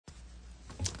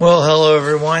Well, hello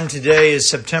everyone. Today is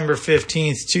September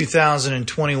 15th,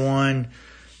 2021.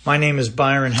 My name is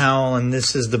Byron Howell, and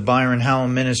this is the Byron Howell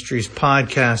Ministries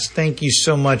podcast. Thank you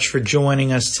so much for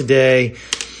joining us today.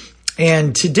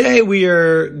 And today we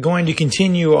are going to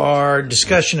continue our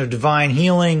discussion of divine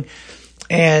healing.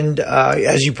 And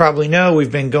as you probably know,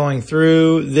 we've been going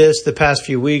through this the past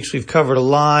few weeks. We've covered a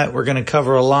lot. We're going to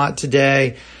cover a lot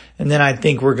today. And then I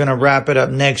think we're going to wrap it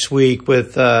up next week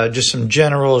with just some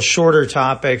general, shorter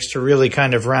topics to really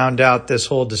kind of round out this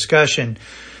whole discussion.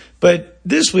 But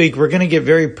this week, we're going to get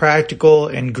very practical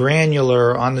and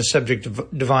granular on the subject of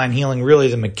divine healing, really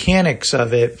the mechanics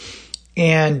of it.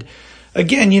 And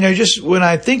again, just when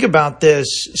I think about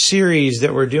this series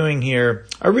that we're doing here,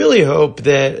 I really hope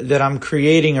that I'm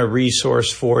creating a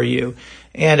resource for you.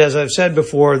 And as I've said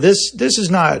before, this is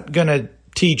not going to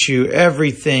teach you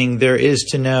everything there is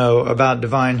to know about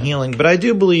divine healing, but I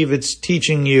do believe it's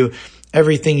teaching you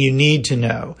everything you need to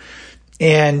know.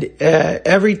 And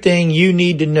everything you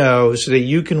need to know so that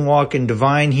you can walk in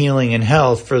divine healing and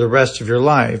health for the rest of your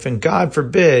life. And God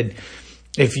forbid,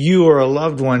 if you or a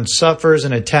loved one suffers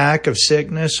an attack of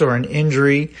sickness or an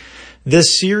injury,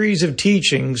 this series of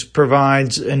teachings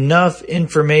provides enough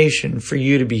information for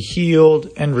you to be healed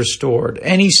and restored.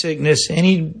 Any sickness,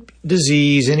 any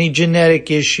disease, any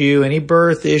genetic issue, any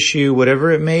birth issue,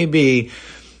 whatever it may be,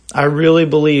 I really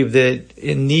believe that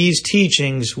in these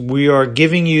teachings, we are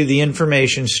giving you the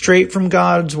information straight from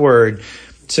God's Word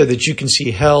so that you can see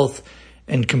health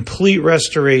and complete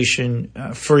restoration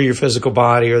for your physical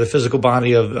body or the physical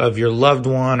body of your loved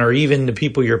one, or even the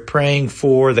people you're praying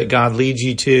for that God leads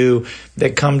you to,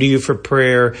 that come to you for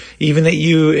prayer, even that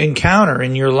you encounter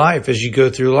in your life as you go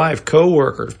through life,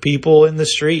 coworkers, people in the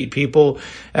street, people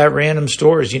at random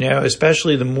stores,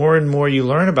 especially the more and more you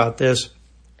learn about this,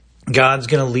 God's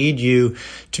going to lead you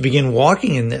to begin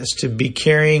walking in this, to be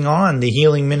carrying on the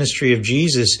healing ministry of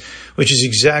Jesus, which is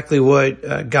exactly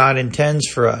what God intends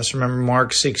for us. Remember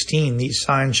Mark 16, these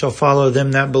signs shall follow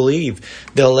them that believe.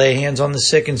 They'll lay hands on the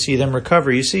sick and see them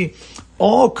recover. You see,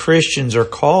 all Christians are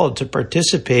called to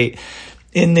participate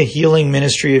in the healing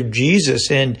ministry of Jesus.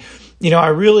 And I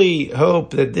really hope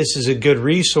that this is a good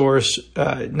resource,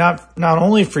 not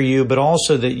only for you, but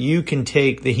also that you can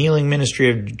take the healing ministry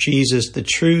of Jesus, the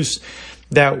truths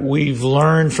that we've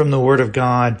learned from the Word of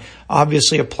God,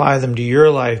 obviously apply them to your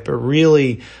life, but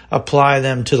really apply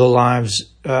them to the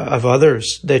lives of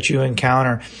others that you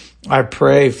encounter. I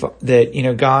pray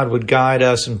that, God would guide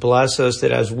us and bless us,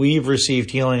 that as we've received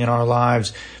healing in our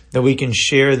lives, that we can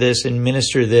share this and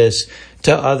minister this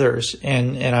to others.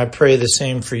 And I pray the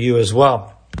same for you as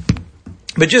well.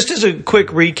 But just as a quick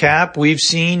recap, we've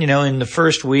seen, in the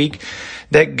first week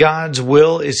that God's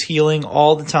will is healing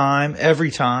all the time,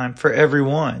 every time, for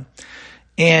everyone.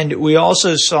 And we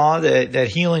also saw that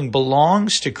healing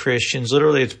belongs to Christians.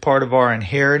 Literally, it's part of our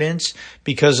inheritance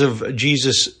because of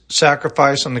Jesus'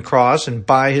 sacrifice on the cross, and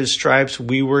by his stripes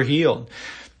we were healed.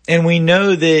 And we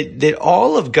know that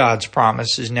all of God's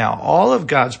promises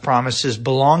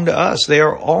belong to us. They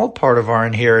are all part of our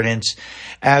inheritance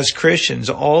as Christians.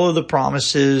 All of the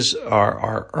promises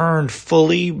are earned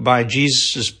fully by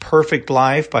Jesus' perfect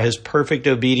life, by his perfect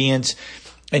obedience.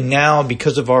 And now,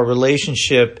 because of our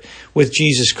relationship with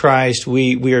Jesus Christ,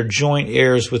 we are joint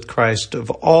heirs with Christ of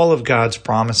all of God's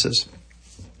promises,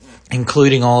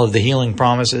 including all of the healing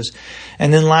promises.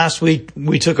 And then last week,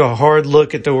 we took a hard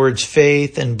look at the words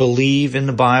faith and believe in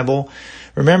the Bible.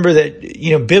 Remember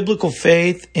that, biblical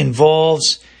faith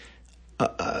involves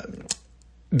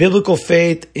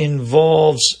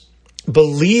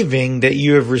believing that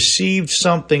you have received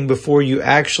something before you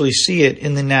actually see it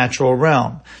in the natural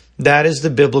realm. That is the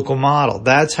biblical model.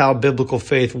 That's how biblical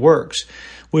faith works.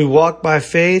 We walk by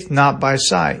faith, not by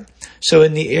sight. So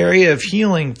in the area of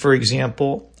healing, for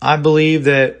example, I believe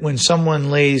that when someone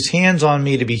lays hands on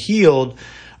me to be healed,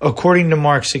 according to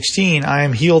Mark 16, I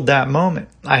am healed that moment.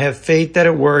 I have faith that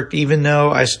it worked, even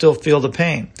though I still feel the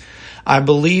pain. I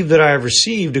believe that I have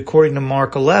received, according to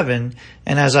Mark 11,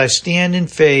 and as I stand in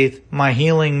faith, my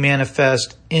healing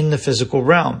manifests in the physical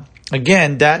realm.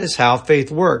 Again, that is how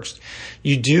faith works.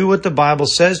 You do what the Bible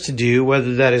says to do,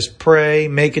 whether that is pray,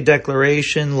 make a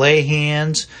declaration, lay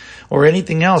hands, or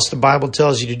anything else the Bible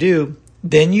tells you to do.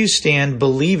 Then you stand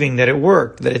believing that it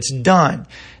worked, that it's done,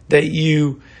 that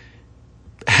you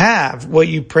have what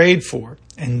you prayed for.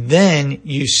 And then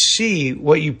you see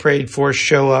what you prayed for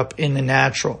show up in the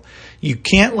natural. You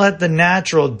can't let the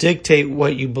natural dictate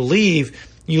what you believe.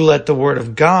 You let the Word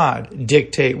of God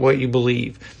dictate what you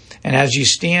believe. And as you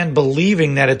stand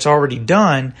believing that it's already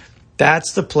done,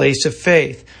 that's the place of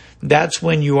faith. That's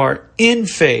when you are in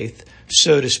faith,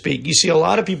 so to speak. You see, a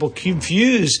lot of people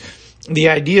confuse the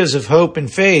ideas of hope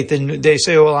and faith, and they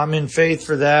say, well, I'm in faith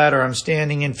for that, or I'm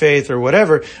standing in faith, or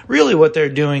whatever. Really what they're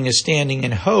doing is standing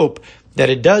in hope that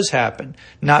it does happen,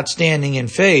 not standing in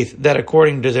faith that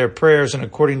according to their prayers and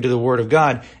according to the Word of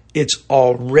God, it's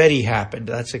already happened.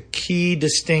 That's a key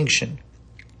distinction.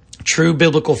 True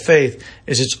biblical faith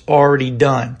is it's already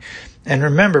done. And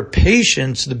remember,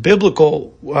 patience, the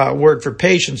biblical word for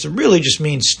patience, really just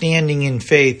means standing in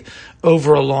faith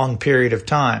over a long period of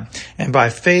time. And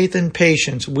by faith and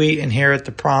patience, we inherit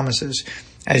the promises.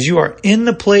 As you are in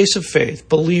the place of faith,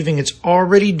 believing it's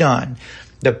already done,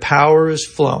 the power is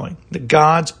flowing. The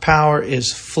God's power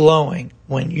is flowing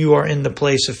when you are in the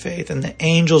place of faith, and the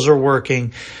angels are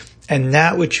working, and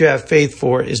that which you have faith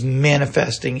for is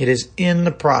manifesting. It is in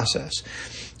the process.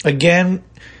 Again,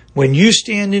 when you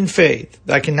stand in faith,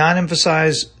 I cannot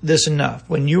emphasize this enough.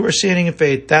 When you are standing in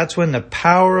faith, that's when the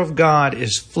power of God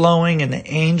is flowing and the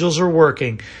angels are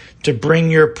working to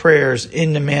bring your prayers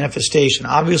into manifestation.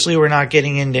 Obviously, we're not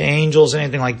getting into angels,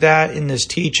 anything like that in this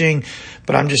teaching,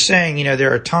 but I'm just saying,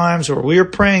 there are times where we're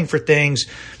praying for things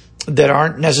that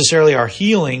aren't necessarily our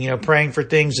healing, praying for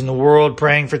things in the world,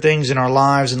 praying for things in our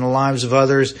lives and the lives of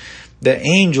others. The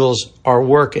angels are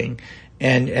working.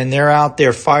 And they're out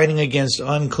there fighting against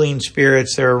unclean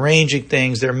spirits. They're arranging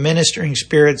things. They're ministering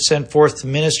spirits sent forth to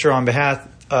minister on behalf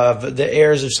of the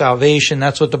heirs of salvation.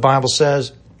 That's what the Bible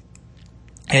says.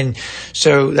 And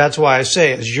so that's why I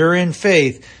say, as you're in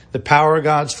faith, the power of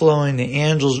God's flowing, the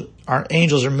angels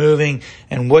are moving,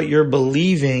 and what you're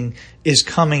believing is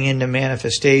coming into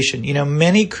manifestation.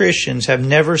 Many Christians have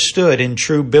never stood in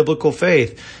true biblical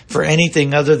faith for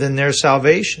anything other than their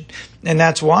salvation. And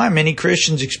that's why many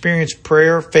Christians experience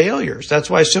prayer failures. That's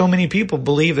why so many people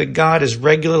believe that God is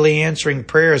regularly answering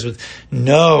prayers with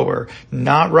no or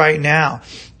not right now.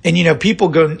 And, people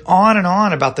go on and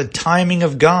on about the timing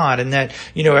of God and that,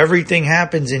 everything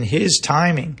happens in His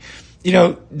timing.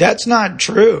 That's not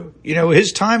true.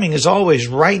 His timing is always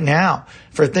right now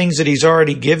for things that He's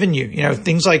already given you.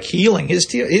 Things like healing.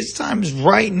 His time is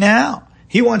right now.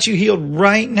 He wants you healed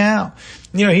right now.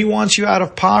 He wants you out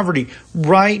of poverty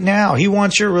right now. He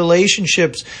wants your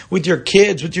relationships with your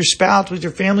kids, with your spouse, with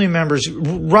your family members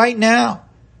right now.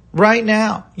 Right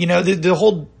now. The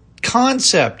whole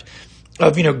concept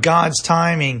of, God's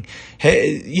timing,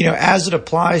 as it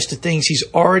applies to things He's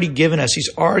already given us,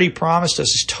 He's already promised us,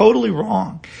 is totally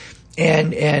wrong.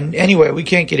 And anyway, we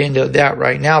can't get into that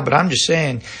right now, but I'm just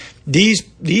saying these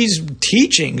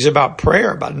teachings about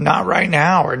prayer, about not right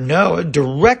now or no,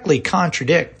 directly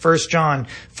contradict 1 John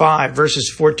 5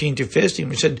 verses 14 through 15.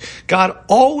 We said God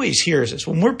always hears us.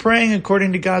 When we're praying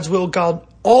according to God's will, God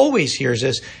always hears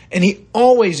us, and He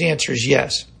always answers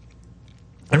yes.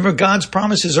 Remember, God's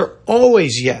promises are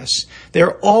always yes.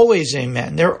 They're always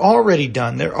amen. They're already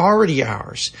done. They're already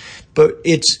ours. But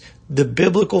it's the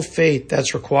biblical faith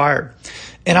that's required.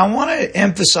 And I want to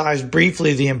emphasize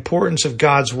briefly the importance of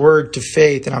God's word to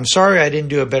faith. And I'm sorry I didn't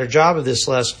do a better job of this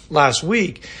last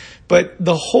week. But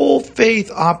the whole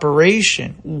faith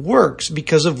operation works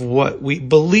because of what we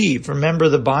believe. Remember,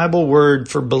 the Bible word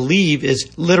for believe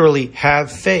is literally have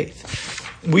faith.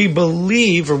 We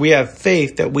believe, or we have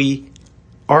faith that we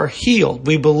are healed.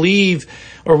 We believe,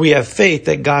 or we have faith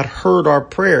that God heard our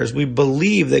prayers. We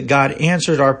believe that God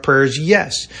answered our prayers,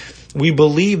 yes. We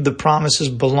believe the promises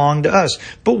belong to us.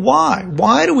 But why?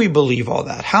 Why do we believe all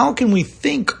that? How can we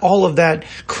think all of that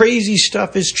crazy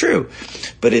stuff is true?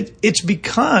 But it's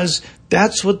because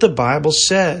that's what the Bible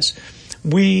says.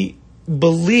 We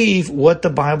believe what the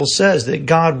Bible says, that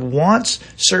God wants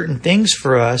certain things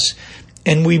for us.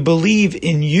 And we believe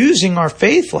in using our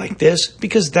faith like this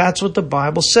because that's what the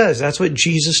Bible says. That's what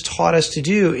Jesus taught us to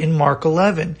do in Mark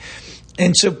 11.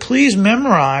 And so please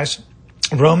memorize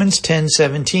Romans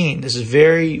 10:17. This is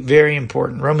very, very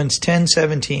important. Romans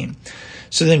 10:17.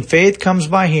 So then faith comes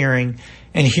by hearing,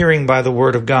 and hearing by the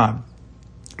word of God.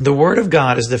 The Word of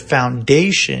God is the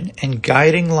foundation and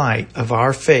guiding light of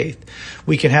our faith.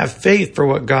 We can have faith for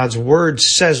what God's Word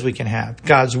says we can have.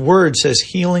 God's Word says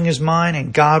healing is mine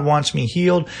and God wants me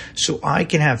healed, so I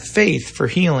can have faith for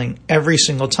healing every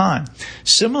single time.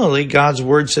 Similarly, God's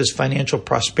Word says financial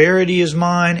prosperity is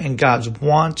mine and God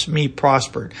wants me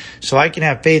prospered, so I can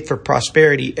have faith for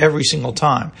prosperity every single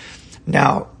time.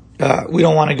 Now, we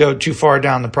don't want to go too far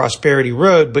down the prosperity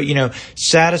road, but,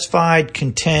 satisfied,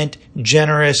 content,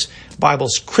 generous,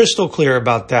 Bible's crystal clear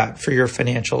about that for your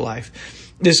financial life.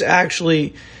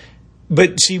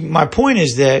 But see, my point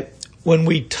is that when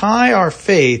we tie our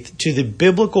faith to the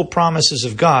biblical promises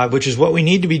of God, which is what we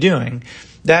need to be doing,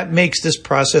 that makes this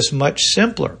process much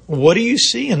simpler. What do you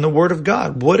see in the Word of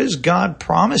God? What has God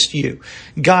promised you?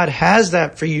 God has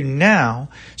that for you now,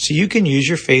 so you can use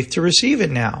your faith to receive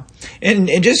it now. And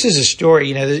just as a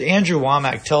story, Andrew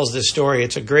Womack tells this story.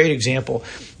 It's a great example.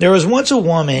 There was once a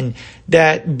woman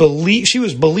that she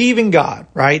was believing God,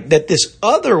 right? That this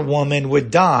other woman would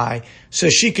die so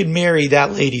she could marry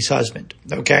that lady's husband,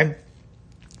 okay?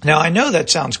 Now, I know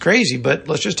that sounds crazy, but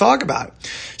let's just talk about it.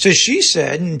 So she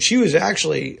said, and she was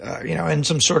actually, in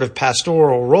some sort of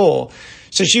pastoral role.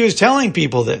 So she was telling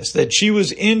people that she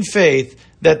was in faith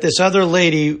that this other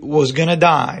lady was going to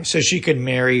die so she could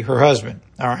marry her husband.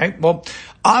 All right. Well,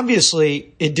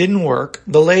 obviously it didn't work.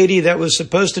 The lady that was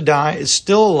supposed to die is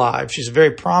still alive. She's a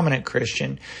very prominent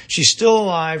Christian. She's still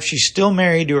alive. She's still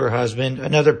married to her husband,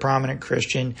 another prominent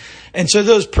Christian. And so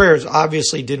those prayers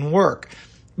obviously didn't work.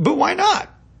 But why not?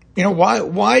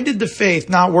 Why did the faith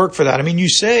not work for that? I mean, you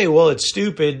say, well, it's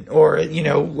stupid, or,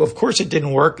 of course it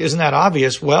didn't work. Isn't that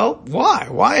obvious? Well, why?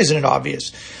 Why isn't it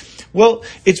obvious? Well,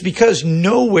 it's because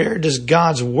nowhere does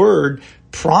God's word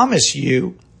promise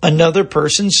you another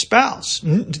person's spouse.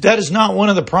 That is not one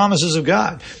of the promises of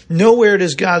God. Nowhere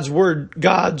does God's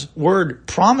word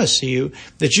promise you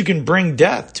that you can bring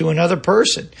death to another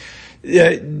person.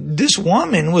 This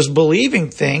woman was believing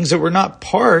things that were not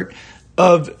part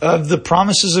of the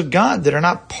promises of God, that are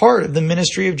not part of the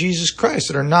ministry of Jesus Christ,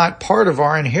 that are not part of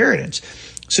our inheritance.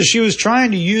 So she was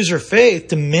trying to use her faith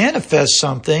to manifest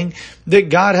something that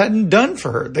God hadn't done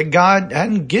for her, that God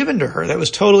hadn't given to her, that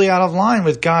was totally out of line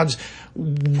with God's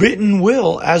written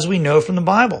will, as we know from the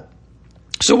Bible.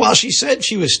 So while she said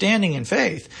she was standing in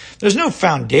faith, there's no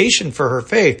foundation for her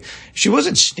faith. She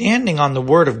wasn't standing on the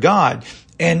Word of God.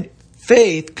 And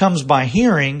faith comes by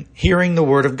hearing the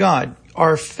Word of God.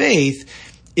 Our faith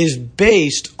is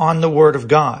based on the Word of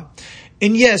God.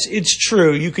 And yes, it's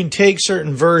true. You can take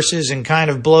certain verses and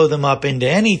kind of blow them up into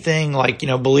anything, like,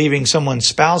 believing someone's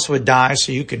spouse would die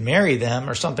so you could marry them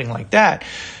or something like that.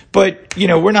 But,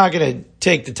 we're not going to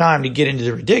take the time to get into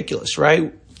the ridiculous,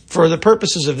 right? For the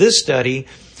purposes of this study,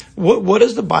 what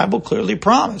does the Bible clearly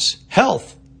promise?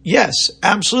 Health. Yes,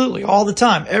 absolutely. All the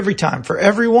time, every time, for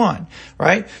everyone,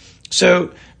 right?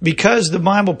 So because the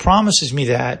Bible promises me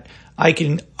that, I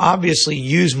can obviously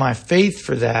use my faith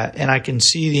for that, and I can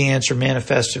see the answer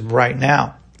manifested right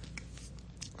now.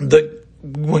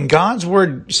 When God's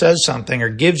word says something or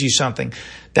gives you something,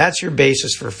 that's your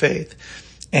basis for faith.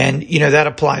 And, that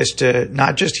applies to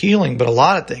not just healing, but a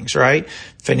lot of things, right?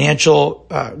 Financial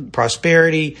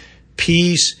prosperity,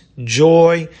 peace,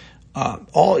 joy,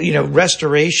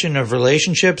 restoration of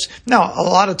relationships. Now, a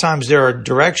lot of times there are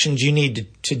directions you need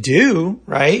to do,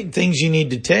 right? Things you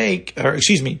need to take,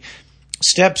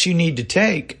 steps you need to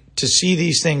take to see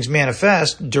these things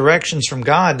manifest, directions from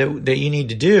God that you need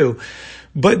to do.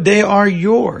 But they are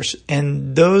yours,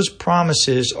 and those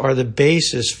promises are the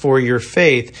basis for your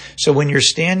faith. So when you're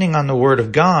standing on the Word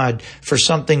of God for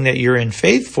something that you're in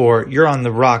faith for, you're on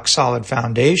the rock solid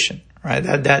foundation, right?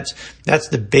 That's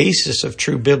the basis of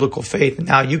true biblical faith.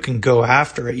 Now you can go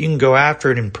after it. You can go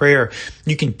after it in prayer.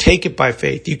 You can take it by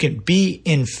faith. You can be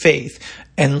in faith,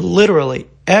 and literally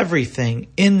everything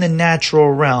in the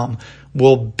natural realm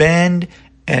will bend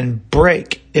and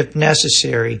break if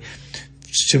necessary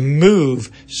to move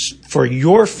for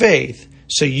your faith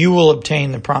so you will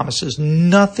obtain the promises.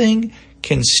 Nothing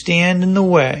can stand in the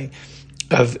way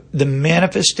of the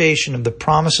manifestation of the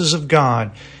promises of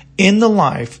God in the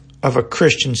life of a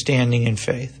Christian standing in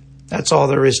faith. That's all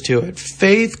there is to it.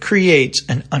 Faith creates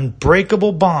an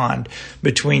unbreakable bond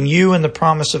between you and the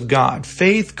promise of God.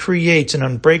 Faith creates an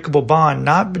unbreakable bond,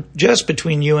 not just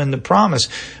between you and the promise,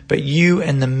 but you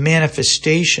and the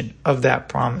manifestation of that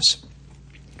promise.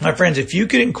 My friends, if you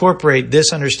could incorporate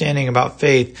this understanding about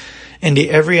faith into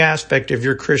every aspect of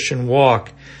your Christian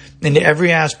walk, into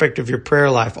every aspect of your prayer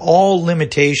life, all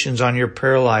limitations on your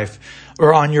prayer life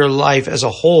or on your life as a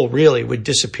whole really would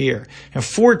disappear. And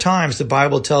 4 times the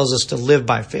Bible tells us to live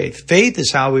by faith. Faith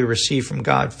is how we receive from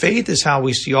God. Faith is how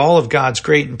we see all of God's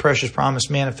great and precious promise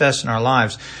manifest in our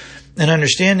lives. An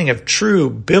understanding of true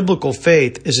biblical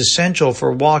faith is essential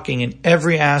for walking in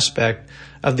every aspect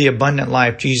of the abundant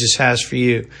life Jesus has for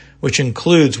you, which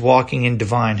includes walking in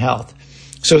divine health.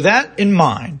 So that in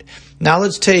mind, now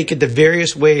let's take at the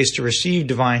various ways to receive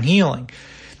divine healing.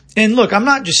 And look, I'm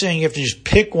not just saying you have to just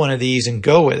pick one of these and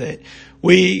go with it.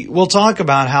 We'll talk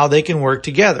about how they can work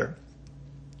together.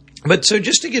 But so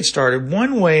just to get started,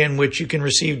 one way in which you can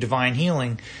receive divine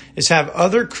healing is have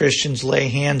other Christians lay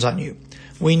hands on you.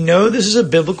 We know this is a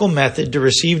biblical method to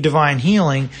receive divine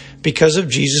healing because of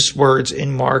Jesus' words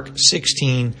in Mark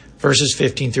 16, verses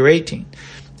 15 through 18.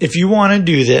 if you want to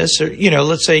do this, or,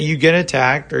 let's say you get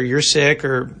attacked or you're sick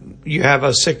or you have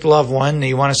a sick loved one and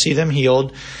you want to see them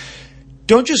healed,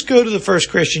 don't just go to the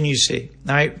first Christian you see.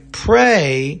 All right?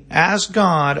 Pray, ask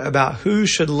God about who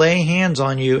should lay hands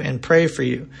on you and pray for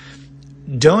you.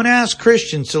 Don't ask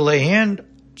Christians to lay hands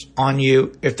on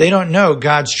you if they don't know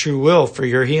God's true will for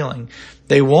your healing.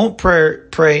 They won't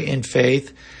pray in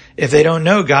faith if they don't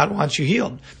know God wants you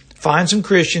healed. Find some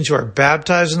Christians who are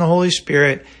baptized in the Holy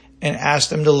Spirit and ask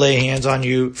them to lay hands on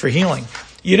you for healing.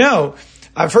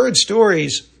 I've heard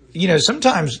stories,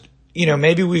 sometimes,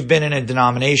 maybe we've been in a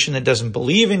denomination that doesn't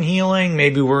believe in healing.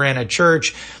 Maybe we're in a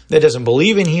church that doesn't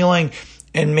believe in healing.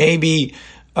 And maybe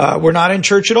we're not in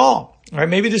church at all. Right?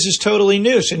 Maybe this is totally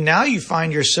new. So now you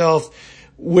find yourself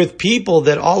with people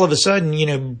that all of a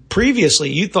sudden,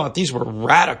 previously you thought these were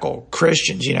radical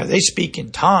Christians. They speak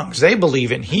in tongues. They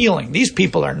believe in healing. These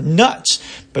people are nuts,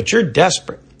 but you're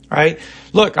desperate, right?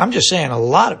 Look, I'm just saying a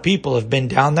lot of people have been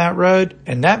down that road,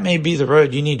 and that may be the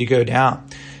road you need to go down.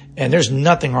 And there's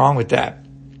nothing wrong with that.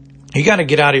 You got to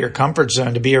get out of your comfort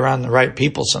zone to be around the right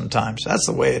people sometimes. That's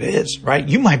the way it is, right?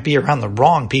 You might be around the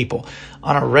wrong people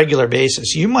on a regular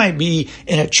basis. You might be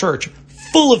in a church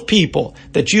full of people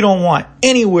that you don't want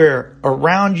anywhere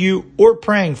around you or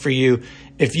praying for you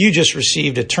if you just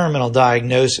received a terminal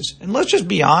diagnosis. And let's just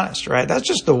be honest, right? That's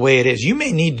just the way it is. You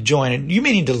may need to join it. You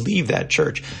may need to leave that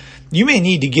church. You may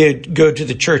need to go to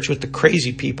the church with the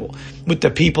crazy people, with the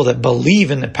people that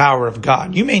believe in the power of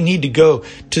God. You may need to go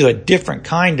to a different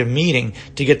kind of meeting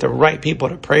to get the right people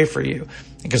to pray for you.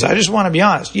 Because I just want to be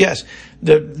honest. Yes,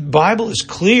 the Bible is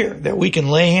clear that we can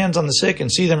lay hands on the sick and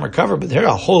see them recover, but there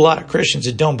are a whole lot of Christians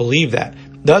that don't believe that.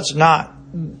 Those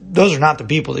are not the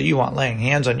people that you want laying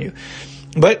hands on you.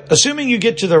 But assuming you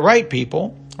get to the right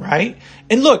people, right?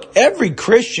 And look, every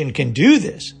Christian can do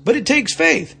this, but it takes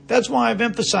faith. That's why I've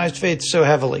emphasized faith so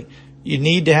heavily. You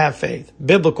need to have faith,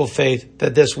 biblical faith,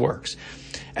 that this works.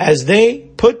 As they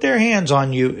put their hands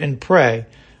on you and pray,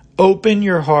 open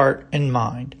your heart and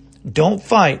mind. Don't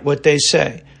fight what they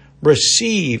say.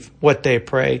 Receive what they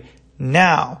pray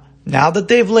now. Now that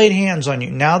they've laid hands on you,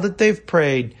 now that they've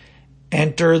prayed,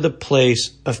 enter the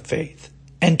place of faith.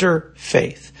 Enter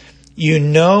faith. You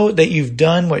know that you've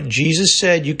done what Jesus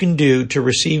said you can do to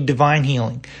receive divine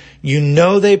healing. You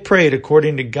know they prayed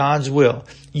according to God's will.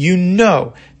 You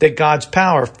know that God's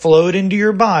power flowed into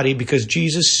your body because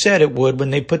Jesus said it would when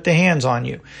they put the hands on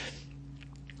you.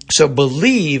 So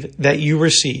believe that you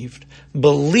received.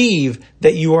 Believe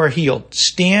that you are healed.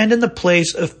 Stand in the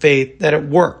place of faith that it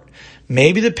worked.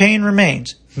 Maybe the pain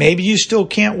remains. Maybe you still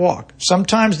can't walk.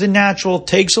 Sometimes the natural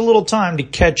takes a little time to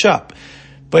catch up.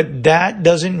 But that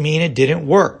doesn't mean it didn't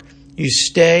work. You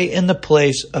stay in the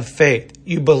place of faith.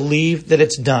 You believe that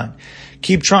it's done.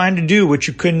 Keep trying to do what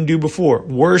you couldn't do before.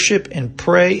 Worship and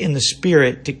pray in the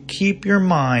Spirit to keep your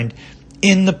mind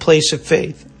in the place of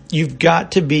faith. You've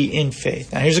got to be in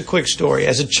faith. Now, here's a quick story.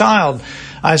 As a child,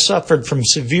 I suffered from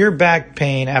severe back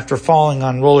pain after falling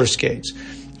on roller skates.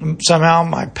 Somehow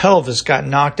my pelvis got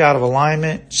knocked out of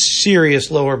alignment, serious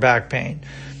lower back pain.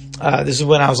 This is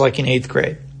when I was like in 8th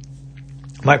grade.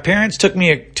 My parents took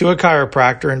me to a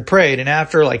chiropractor and prayed, and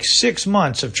after like 6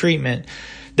 months of treatment,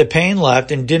 the pain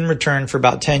left and didn't return for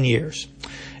about 10 years.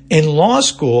 In law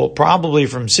school, probably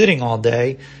from sitting all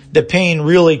day, the pain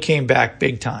really came back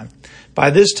big time.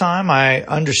 By this time, I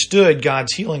understood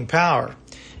God's healing power.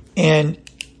 And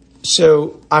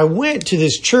so I went to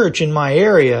this church in my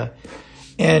area,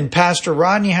 and Pastor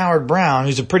Rodney Howard-Browne,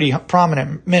 who's a pretty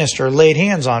prominent minister, laid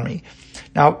hands on me.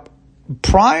 Now,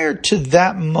 prior to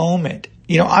that moment,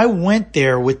 I went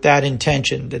there with that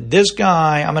intention that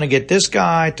I'm going to get this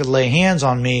guy to lay hands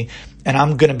on me and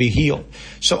I'm going to be healed.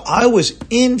 So I was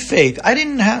in faith. I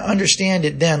didn't understand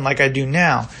it then like I do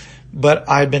now, but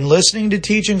I'd been listening to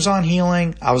teachings on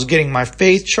healing. I was getting my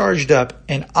faith charged up,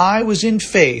 and I was in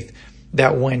faith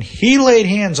that when he laid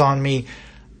hands on me,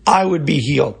 I would be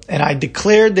healed. And I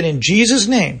declared that in Jesus'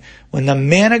 name, when the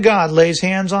man of God lays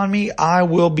hands on me, I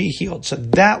will be healed. So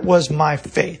that was my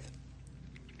faith.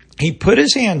 He put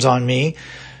his hands on me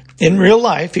in real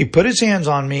life. He put his hands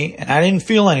on me and I didn't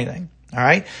feel anything. All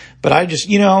right. But I just,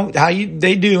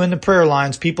 they do in the prayer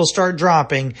lines, people start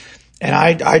dropping, and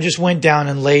I just went down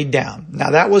and laid down.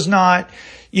 Now that was not,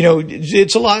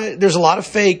 there's a lot of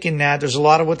fake in that. There's a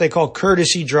lot of what they call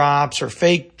courtesy drops or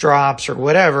fake drops or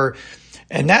whatever.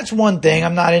 And that's one thing.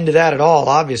 I'm not into that at all.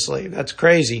 Obviously, that's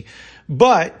crazy.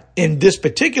 But in this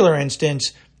particular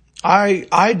instance,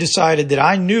 I decided that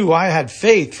I knew I had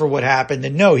faith for what happened,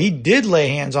 and no, he did lay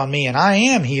hands on me and I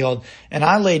am healed. And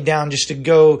I laid down just to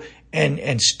go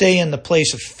and stay in the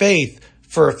place of faith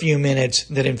for a few minutes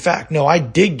that in fact, no, I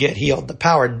did get healed. The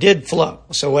power did flow.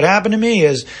 So what happened to me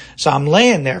is, so I'm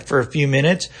laying there for a few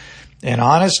minutes, and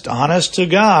honest to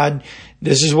God,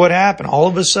 this is what happened. All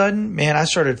of a sudden, man, I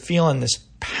started feeling this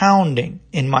pounding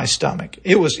in my stomach.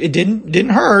 It didn't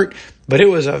hurt, but it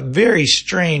was a very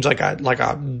strange, like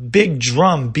a big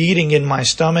drum beating in my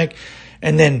stomach.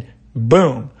 And then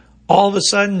boom, all of a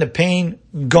sudden the pain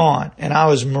gone. And I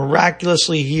was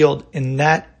miraculously healed in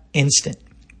that instant.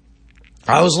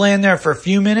 I was laying there for a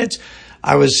few minutes.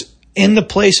 I was in the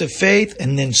place of faith,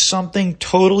 and then something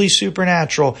totally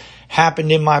supernatural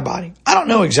happened in my body. I don't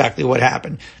know exactly what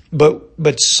happened,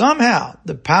 but somehow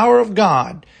the power of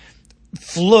God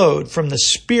flowed from the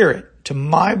Spirit to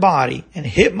my body and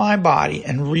hit my body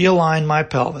and realigned my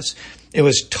pelvis. It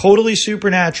was totally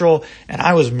supernatural, and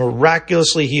I was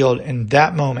miraculously healed in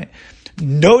that moment.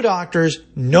 No doctors,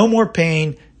 no more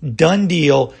pain, done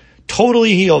deal,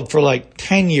 totally healed for like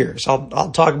 10 years.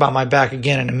 I'll talk about my back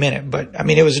again in a minute, but I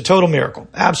mean, it was a total miracle,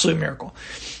 absolute miracle.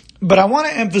 But I want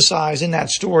to emphasize in that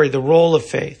story the role of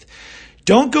faith.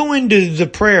 Don't go into the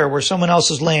prayer where someone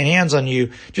else is laying hands on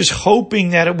you, just hoping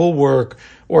that it will work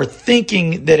or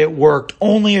thinking that it worked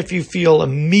only if you feel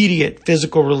immediate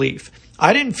physical relief.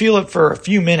 I didn't feel it for a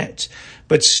few minutes,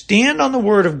 but stand on the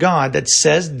word of God that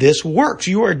says this works.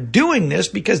 You are doing this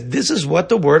because this is what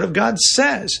the word of God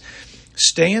says.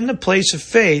 Stay in the place of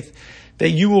faith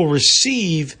that you will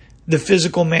receive the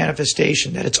physical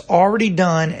manifestation, that it's already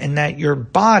done, and that your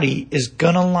body is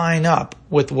going to line up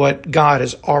with what God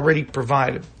has already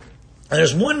provided. And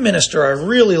there's one minister I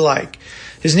really like.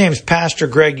 His name's Pastor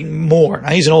Greg Moore.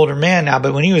 Now, he's an older man now,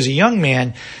 but when he was a young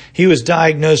man, he was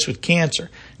diagnosed with cancer.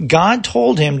 God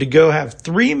told him to go have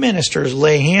 3 ministers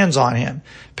lay hands on him.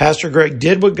 Pastor Greg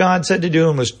did what God said to do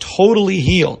and was totally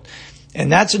healed.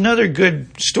 And that's another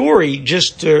good story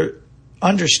just to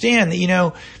understand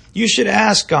that, you should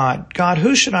ask God,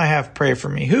 who should I have pray for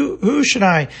me? Who should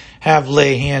I have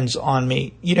lay hands on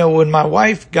me? When my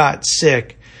wife got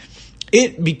sick,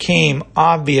 it became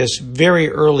obvious very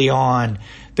early on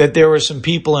that there were some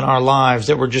people in our lives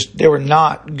that they were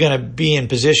not going to be in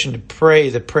position to pray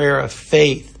the prayer of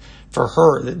faith for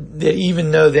her. That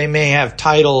even though they may have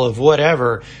title of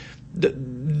whatever,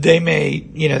 they may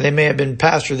have been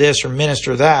pastor this or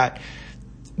minister that.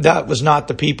 That was not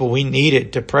the people we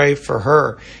needed to pray for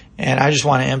her. And I just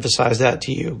want to emphasize that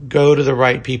to you. Go to the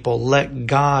right people. Let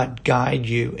God guide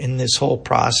you in this whole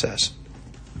process.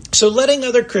 So letting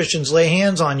other Christians lay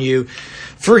hands on you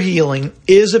for healing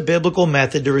is a biblical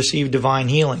method to receive divine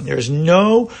healing. There's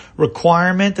no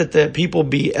requirement that the people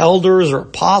be elders or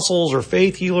apostles or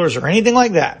faith healers or anything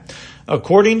like that.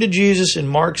 According to Jesus in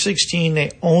Mark 16,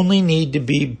 they only need to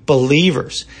be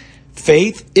believers.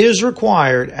 Faith is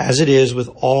required, as it is with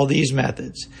all these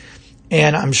methods.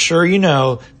 And I'm sure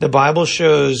the Bible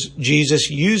shows Jesus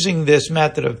using this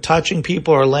method of touching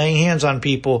people or laying hands on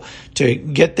people to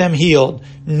get them healed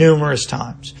numerous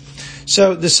times.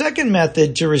 So the second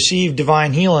method to receive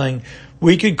divine healing,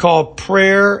 we could call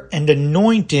prayer and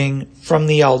anointing from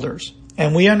the elders.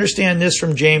 And we understand this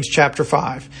from James chapter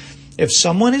 5. If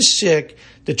someone is sick,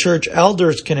 the church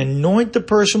elders can anoint the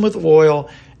person with oil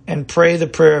and pray the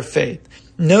prayer of faith.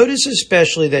 Notice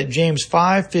especially that James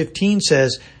 5:15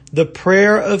 says, the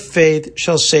prayer of faith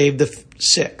shall save the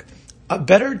sick. A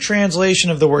better translation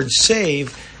of the word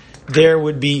save there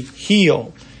would be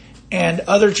heal. And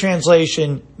other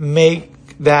translation make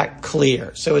that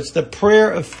clear. So it's the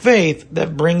prayer of faith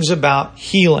that brings about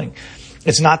healing.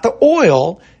 It's not the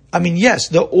oil. I mean, yes,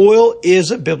 the oil is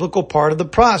a biblical part of the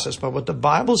process, but what the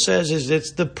Bible says is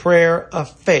it's the prayer of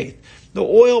faith. The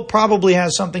oil probably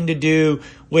has something to do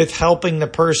with helping the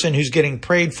person who's getting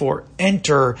prayed for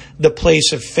enter the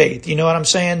place of faith. You know what I'm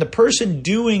saying? The person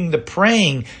doing the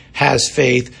praying has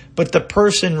faith, but the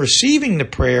person receiving the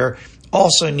prayer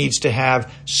also needs to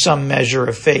have some measure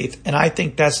of faith. And I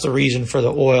think that's the reason for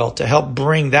the oil, to help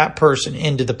bring that person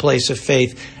into the place of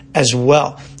faith as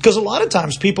well. Because a lot of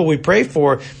times people we pray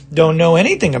for don't know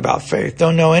anything about faith,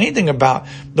 don't know anything about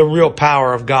the real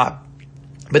power of God.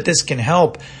 But this can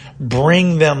help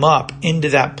bring them up into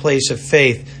that place of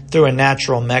faith through a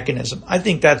natural mechanism. I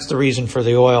think that's the reason for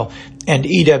the oil. And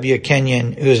E.W.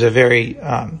 Kenyon, who's a very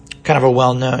kind of a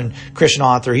well-known Christian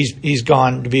author, he's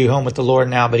gone to be home with the Lord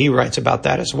now, but he writes about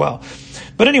that as well.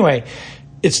 But anyway,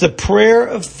 it's the prayer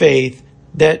of faith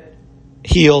that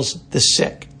heals the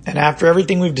sick. And after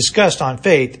everything we've discussed on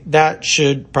faith, that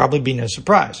should probably be no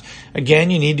surprise.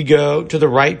 Again, you need to go to the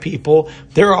right people.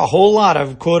 There are a whole lot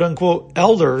of quote unquote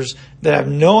elders that have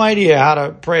no idea how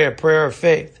to pray a prayer of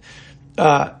faith.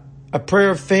 A prayer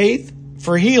of faith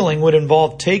for healing would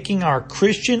involve taking our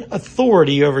Christian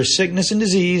authority over sickness and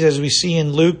disease, as we see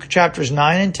in Luke chapters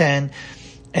 9 and 10,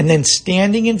 and then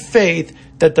standing in faith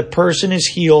that the person is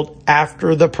healed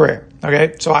after the prayer.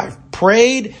 Okay, so I've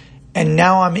prayed and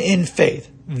now I'm in faith.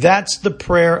 That's the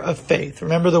prayer of faith.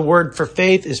 Remember, the word for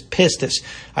faith is pistis.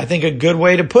 I think a good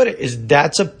way to put it is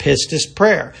that's a pistis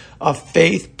prayer, a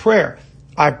faith prayer.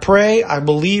 I pray, I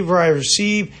believe, or I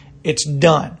receive, it's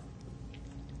done.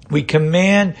 We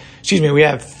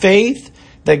have faith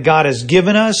that God has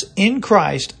given us in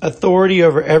Christ authority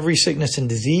over every sickness and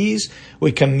disease.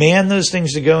 We command those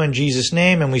things to go in Jesus'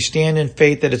 name, and we stand in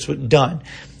faith that it's done.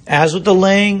 As with the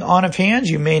laying on of hands,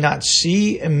 you may not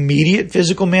see immediate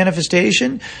physical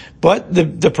manifestation, but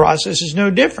the process is no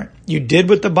different. You did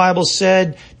what the Bible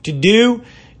said to do.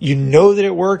 You know that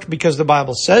it worked because the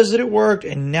Bible says that it worked,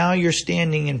 and now you're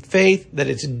standing in faith that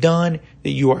it's done, that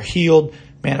you are healed.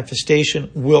 Manifestation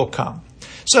will come.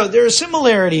 So there are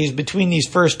similarities between these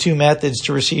first two methods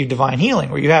to receive divine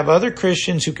healing, where you have other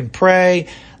Christians who can pray,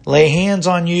 lay hands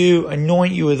on you,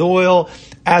 anoint you with oil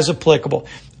as applicable.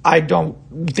 I don't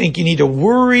think you need to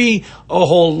worry a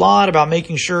whole lot about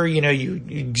making sure, you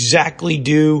exactly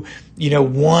do,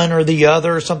 one or the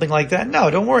other or something like that. No,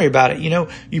 don't worry about it.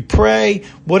 You pray.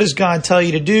 What does God tell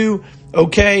you to do?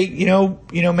 Okay,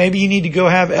 maybe you need to go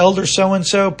have elder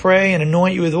so-and-so pray and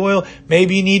anoint you with oil.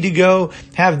 Maybe you need to go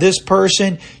have this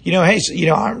person,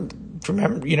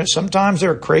 remember, sometimes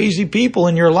there are crazy people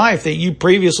in your life that you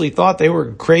previously thought they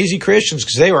were crazy Christians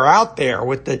because they were out there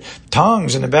with the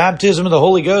tongues and the baptism of the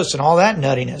Holy Ghost and all that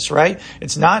nuttiness, right?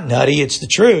 It's not nutty, it's the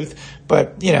truth.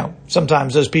 But,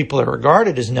 sometimes those people are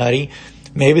regarded as nutty.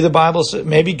 Maybe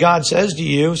maybe God says to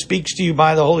you, speaks to you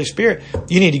by the Holy Spirit,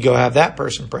 you need to go have that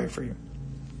person pray for you.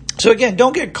 So again,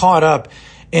 don't get caught up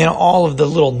in all of the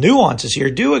little nuances here.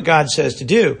 Do what God says to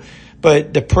do.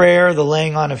 But the prayer, the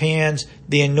laying on of hands,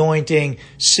 the anointing,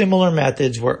 similar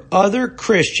methods where other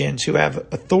Christians who have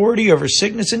authority over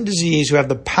sickness and disease, who have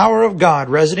the power of God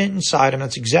resident inside them,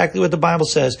 that's exactly what the Bible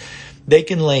says, they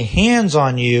can lay hands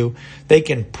on you, they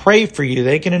can pray for you,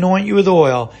 they can anoint you with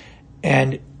oil,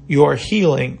 and your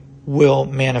healing will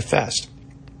manifest.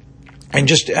 And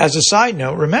just as a side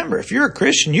note, remember, if you're a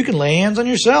Christian, you can lay hands on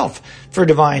yourself for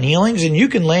divine healings, and you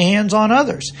can lay hands on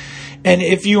others. And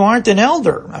if you aren't an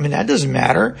elder, that doesn't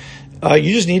matter.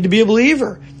 You just need to be a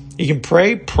believer. You can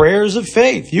pray prayers of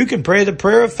faith. You can pray the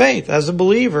prayer of faith as a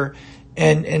believer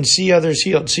and see others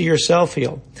healed, see yourself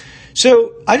healed.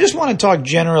 So I just want to talk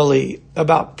generally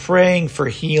about praying for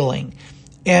healing.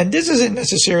 And this isn't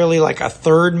necessarily like a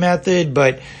third method,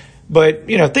 but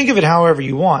think of it however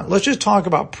you want. Let's just talk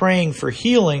about praying for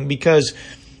healing, because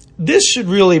this should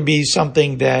really be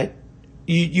something that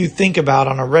you think about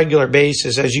on a regular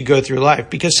basis as you go through life,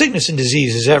 because sickness and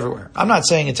disease is everywhere. I'm not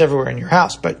saying it's everywhere in your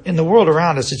house, but in the world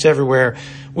around us, it's everywhere.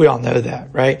 We all know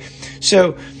that, right?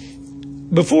 So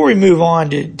before we move on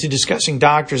to discussing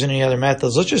doctors and any other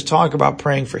methods, let's just talk about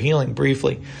praying for healing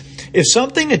briefly. If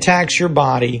something attacks your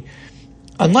body,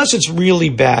 unless it's really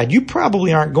bad, you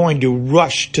probably aren't going to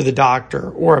rush to the doctor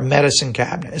or a medicine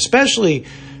cabinet, especially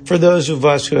for those of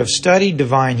us who have studied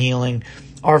divine healing.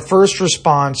 Our first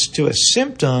response to a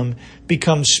symptom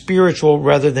becomes spiritual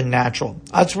rather than natural.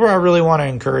 That's where I really want to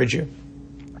encourage you.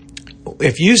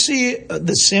 If you see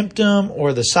the symptom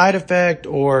or the side effect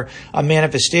or a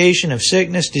manifestation of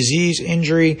sickness, disease,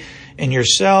 injury in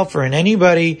yourself or in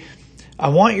anybody, I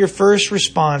want your first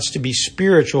response to be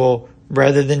spiritual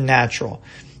rather than natural.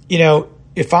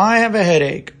 If I have a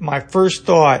headache, my first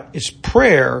thought is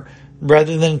prayer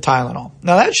rather than Tylenol.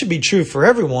 Now, that should be true for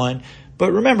everyone.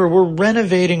 But remember, we're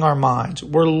renovating our minds.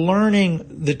 We're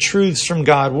learning the truths from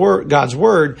God's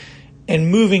Word and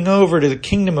moving over to the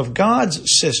kingdom of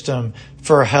God's system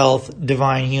for health,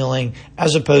 divine healing,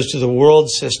 as opposed to the world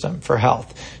system for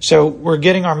health. So we're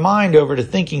getting our mind over to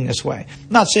thinking this way. I'm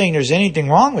not saying there's anything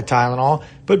wrong with Tylenol,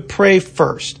 but pray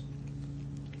first.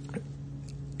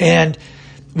 And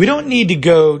we don't need to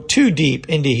go too deep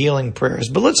into healing prayers,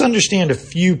 but let's understand a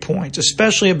few points,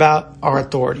 especially about our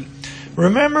authority.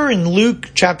 Remember in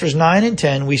Luke chapters 9 and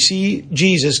 10, we see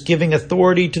Jesus giving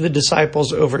authority to the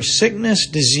disciples over sickness,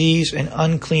 disease, and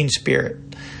unclean spirit.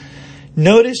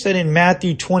 Notice that in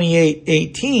Matthew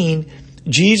 28:18,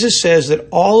 Jesus says that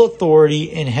all authority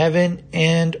in heaven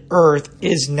and earth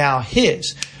is now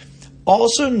His.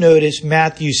 Also notice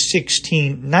Matthew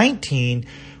 16:19,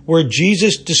 where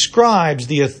Jesus describes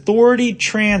the authority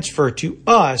transfer to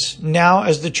us now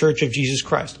as the Church of Jesus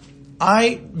Christ.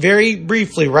 I very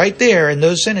briefly, right there in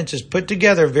those sentences, put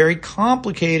together very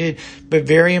complicated but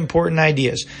very important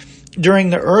ideas. During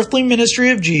the earthly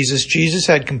ministry of Jesus, Jesus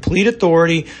had complete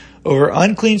authority over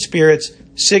unclean spirits,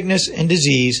 sickness, and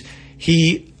disease.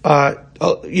 He,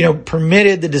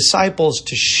 permitted the disciples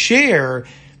to share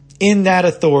in that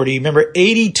authority. Remember,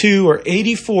 82 or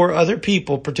 84 other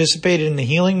people participated in the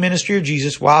healing ministry of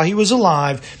Jesus while he was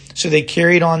alive, so they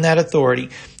carried on that authority.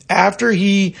 After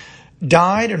he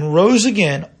died and rose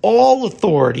again, all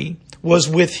authority was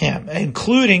with him,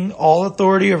 including all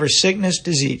authority over sickness,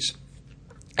 disease.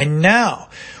 And now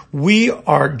we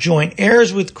are joint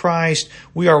heirs with Christ.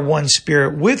 We are one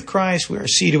spirit with Christ. We are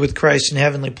seated with Christ in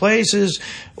heavenly places.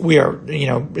 We are,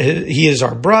 he is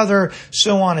our brother,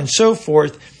 so on and so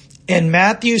forth. And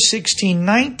Matthew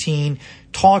 16:19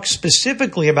 talks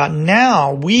specifically about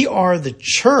now we are the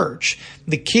church.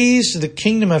 The keys to the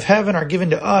kingdom of heaven are given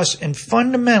to us. And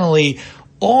fundamentally,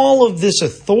 all of this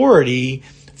authority,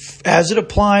 as it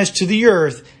applies to the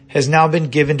earth, has now been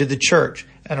given to the church.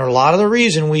 And a lot of the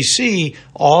reason we see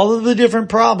all of the different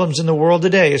problems in the world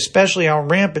today, especially how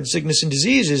rampant sickness and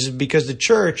disease is because the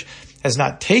church has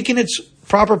not taken its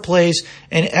proper place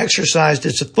and exercised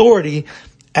its authority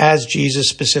as Jesus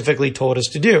specifically told us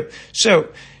to do. So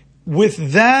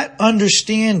with that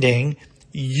understanding,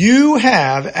 you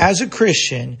have, as a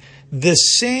Christian, the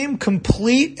same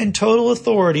complete and total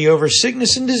authority over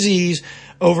sickness and disease,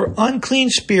 over unclean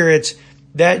spirits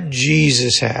that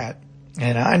Jesus had.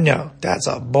 And I know that's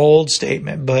a bold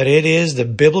statement, but it is the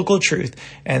biblical truth.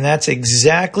 And that's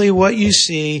exactly what you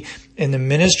see in the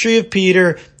ministry of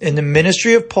Peter, in the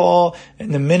ministry of Paul,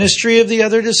 in the ministry of the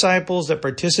other disciples that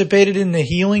participated in the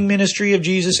healing ministry of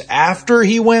Jesus after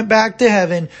he went back to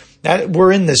heaven. That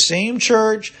we're in the same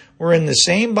church. We're in the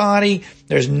same body.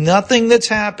 There's nothing that's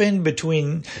happened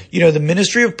between, the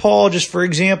ministry of Paul, just for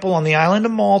example, on the island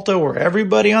of Malta, where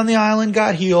everybody on the island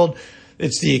got healed.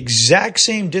 It's the exact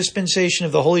same dispensation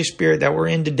of the Holy Spirit that we're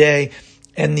in today,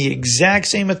 and the exact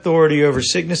same authority over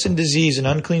sickness and disease and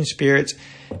unclean spirits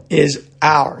is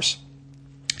ours.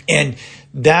 And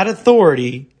that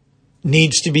authority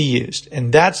needs to be used.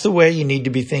 And that's the way you need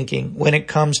to be thinking when it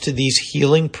comes to these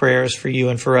healing prayers for you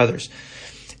and for others.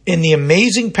 In the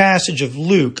amazing passage of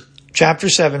Luke, chapter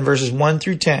 7, verses 1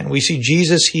 through 10, we see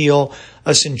Jesus heal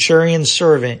a centurion's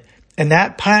servant. And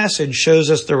that passage shows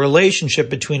us the relationship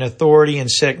between authority and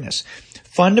sickness.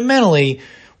 Fundamentally,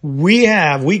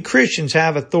 we Christians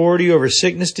have authority over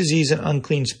sickness, disease, and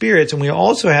unclean spirits, and we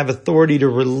also have authority to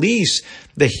release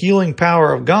the healing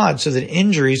power of God so that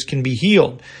injuries can be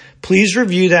healed. Please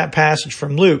review that passage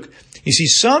from Luke. You see,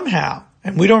 somehow,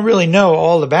 and we don't really know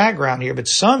all the background here, but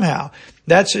somehow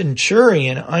that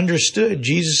centurion understood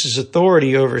Jesus'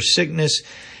 authority over sickness,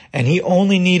 and he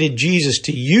only needed Jesus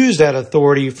to use that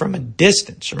authority from a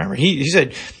distance. Remember, he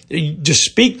said, just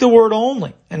speak the word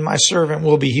only, and my servant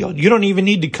will be healed. You don't even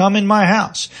need to come in my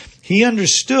house. He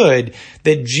understood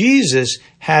that Jesus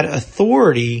had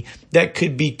authority that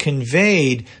could be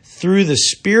conveyed through the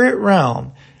spirit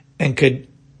realm and could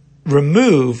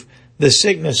remove the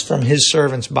sickness from his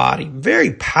servant's body.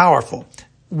 Very powerful.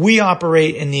 We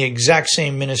operate in the exact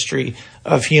same ministry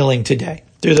of healing today,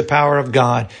 through the power of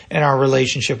God and our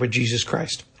relationship with Jesus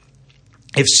Christ.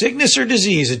 If sickness or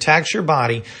disease attacks your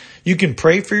body, you can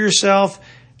pray for yourself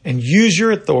and use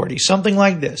your authority. Something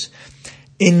like this.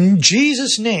 In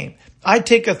Jesus' name, I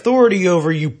take authority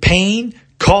over you pain,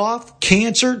 cough,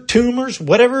 cancer, tumors,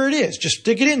 whatever it is. Just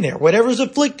stick it in there. Whatever's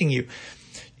afflicting you.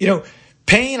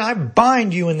 Pain, I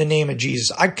bind you in the name of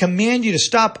Jesus. I command you to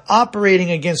stop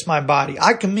operating against my body.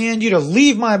 I command you to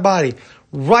leave my body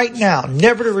right now,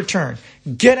 never to return.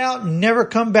 Get out and never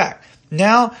come back.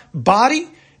 Now, body,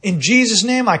 in Jesus'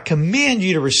 name, I command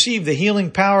you to receive the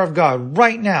healing power of God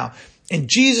right now. In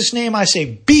Jesus' name, I say,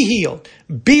 be healed,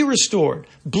 be restored,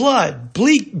 blood,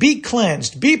 be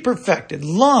cleansed, be perfected,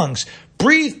 lungs,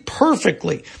 breathe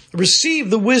perfectly. Receive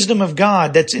the wisdom of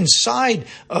God that's inside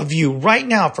of you right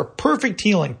now for perfect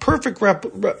healing, perfect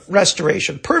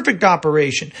restoration, perfect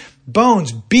operation.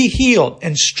 Bones, be healed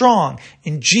and strong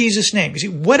in Jesus' name. You see,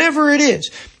 whatever it is,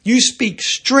 you speak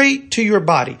straight to your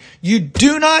body. You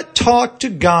do not talk to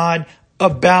God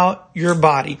about your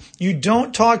body. You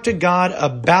don't talk to God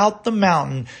about the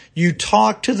mountain. You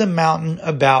talk to the mountain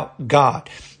about God.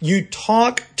 You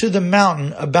talk to the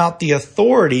mountain about the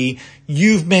authority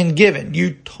you've been given.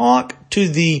 You talk to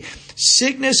the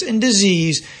sickness and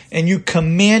disease and you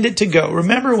command it to go.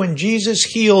 Remember when Jesus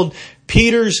healed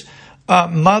Peter's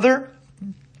mother-in-law,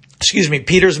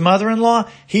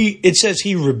 it says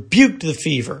he rebuked the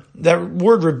fever. That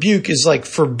word rebuke is like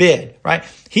forbid, right?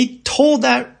 He told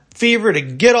that fever to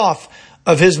get off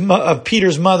of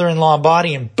Peter's mother-in-law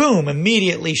body, and boom,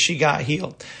 immediately she got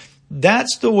healed.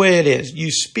 That's the way it is.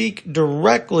 You speak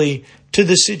directly to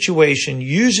the situation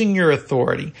using your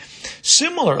authority.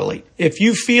 Similarly, if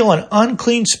you feel an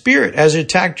unclean spirit has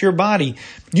attacked your body,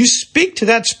 you speak to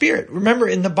that spirit. Remember,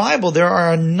 in the Bible, there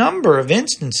are a number of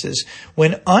instances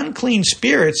when unclean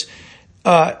spirits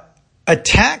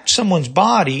attacked someone's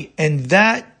body, and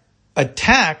that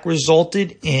attack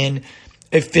resulted in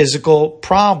a physical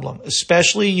problem.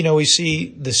 Especially, we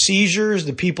see the seizures,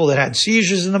 the people that had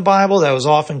seizures in the Bible, that was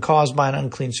often caused by an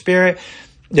unclean spirit.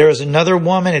 There was another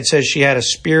woman, it says she had a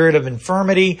spirit of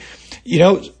infirmity.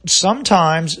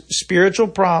 Sometimes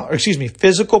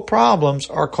physical problems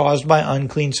are caused by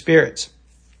unclean spirits.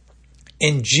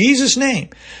 In Jesus' name,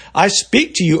 I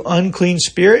speak to you, unclean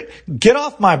spirit, get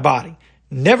off my body,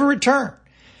 never return.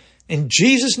 In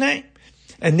Jesus' name.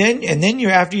 And then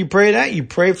after you pray that, you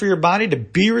pray for your body to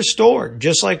be restored,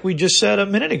 just like we just said a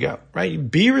minute ago,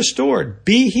 right? Be restored,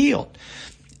 be healed.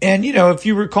 And, if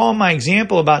you recall my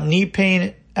example about knee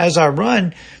pain as I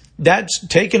run, that's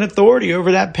taking authority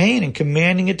over that pain and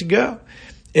commanding it to go.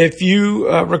 If you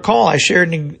recall, I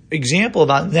shared an example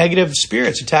about negative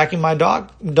spirits attacking my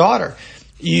daughter.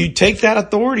 You take that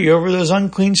authority over those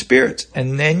unclean spirits,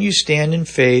 and then you stand in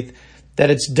faith that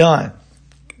it's done.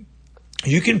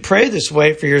 You can pray this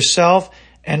way for yourself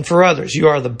and for others. You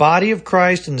are the body of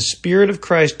Christ, and the Spirit of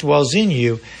Christ dwells in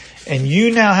you, and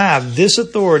you now have this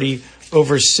authority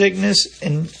over sickness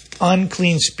and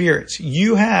unclean spirits.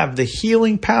 You have the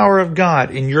healing power of God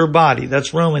in your body.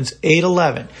 That's Romans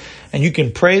 8:11. And you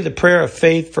can pray the prayer of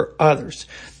faith for others.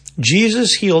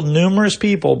 Jesus healed numerous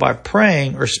people by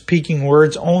praying or speaking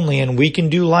words only, and we can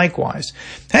do likewise.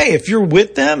 Hey, if you're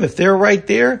with them, if they're right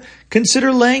there,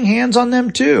 consider laying hands on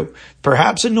them too.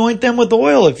 Perhaps anoint them with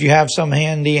oil if you have some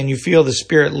handy and you feel the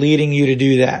Spirit leading you to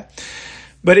do that.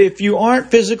 But if you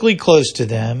aren't physically close to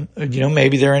them,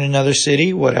 maybe they're in another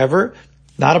city, whatever,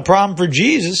 not a problem for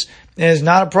Jesus, and it's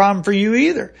not a problem for you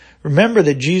either. Remember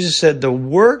that Jesus said, the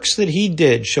works that he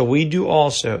did shall we do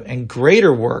also, and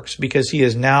greater works, because he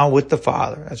is now with the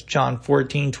Father. That's John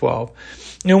 14:12.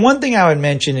 One thing I would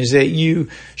mention is that you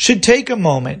should take a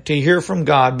moment to hear from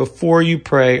God before you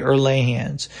pray or lay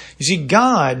hands. You see,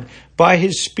 God, by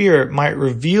his Spirit, might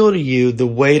reveal to you the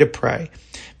way to pray.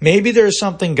 Maybe there's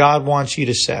something God wants you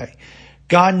to say.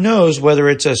 God knows whether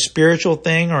it's a spiritual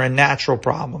thing or a natural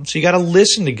problem. So you got to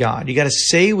listen to God. You got to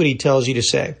say what he tells you to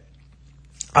say.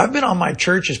 I've been on my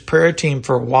church's prayer team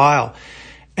for a while,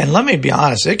 and let me be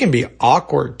honest, it can be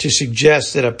awkward to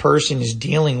suggest that a person is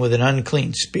dealing with an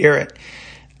unclean spirit.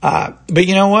 But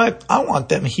you know what? I want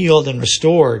them healed and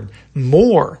restored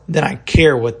more than I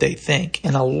care what they think.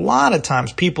 And a lot of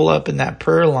times people up in that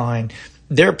prayer line,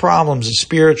 their problem's a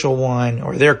spiritual one,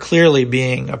 or they're clearly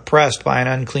being oppressed by an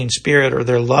unclean spirit, or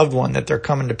their loved one that they're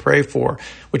coming to pray for,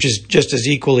 which is just as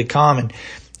equally common,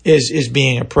 is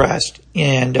being oppressed.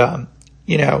 And,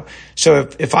 so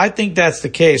if I think that's the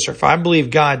case, or if I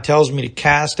believe God tells me to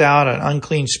cast out an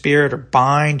unclean spirit or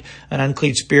bind an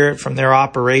unclean spirit from their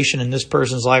operation in this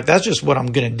person's life, that's just what I'm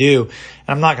going to do. And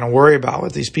I'm not going to worry about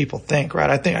what these people think, right?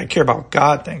 I care about what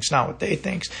God thinks, not what they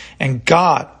think. And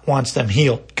God wants them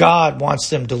healed. God wants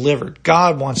them delivered.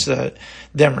 God wants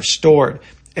them restored.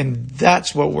 And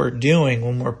that's what we're doing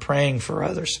when we're praying for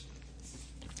others.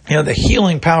 The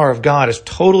healing power of God is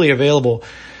totally available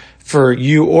for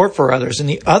you or for others. And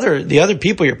the other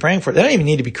people you're praying for, they don't even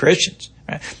need to be Christians.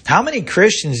 Right? How many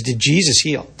Christians did Jesus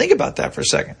heal? Think about that for a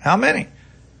second. How many?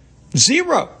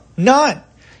 0. None.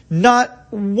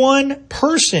 Not one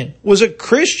person was a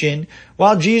Christian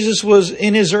while Jesus was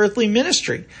in his earthly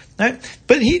ministry. Right?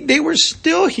 But they were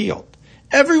still healed.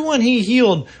 Everyone he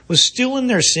healed was still in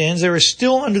their sins. They were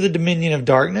still under the dominion of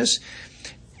darkness.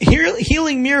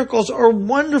 Healing miracles are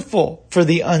wonderful for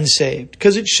the unsaved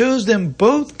because it shows them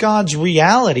both God's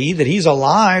reality, that he's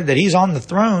alive, that he's on the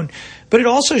throne, but it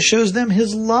also shows them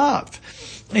his love.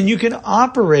 And you can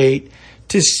operate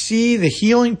to see the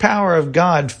healing power of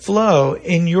God flow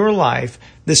in your life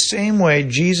the same way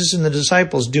Jesus and the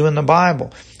disciples do in the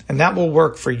Bible. And that will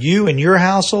work for you and your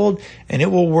household, and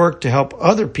it will work to help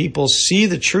other people see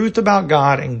the truth about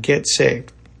God and get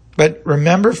saved. But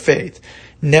remember faith.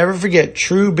 Never forget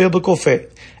true biblical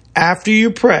faith. After you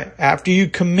pray, after you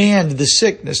command the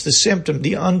sickness, the symptom,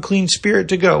 the unclean spirit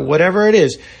to go, whatever it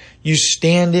is, you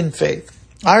stand in faith.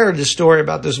 I heard this story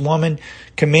about this woman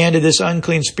commanded this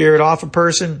unclean spirit off a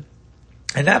person,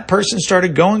 and that person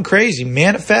started going crazy,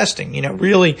 manifesting,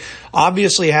 really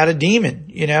obviously had a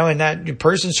demon, and that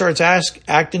person starts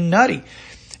acting nutty.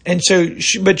 And so,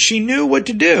 but she knew what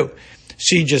to do.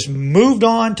 She just moved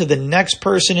on to the next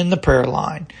person in the prayer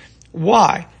line.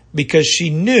 Why? Because she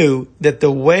knew that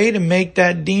the way to make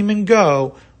that demon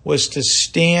go was to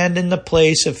stand in the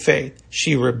place of faith.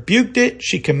 She rebuked it,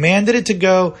 she commanded it to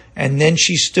go, and then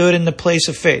she stood in the place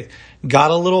of faith. Got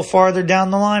a little farther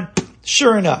down the line.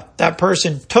 Sure enough, that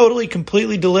person totally,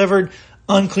 completely delivered,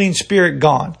 unclean spirit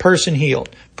gone, person healed.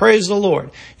 Praise the Lord.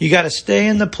 You got to stay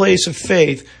in the place of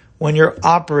faith when you're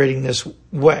operating this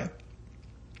way.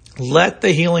 Let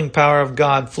the healing power of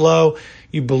God flow.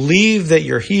 You believe that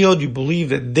you're healed. You believe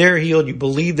that they're healed. You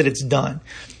believe that it's done.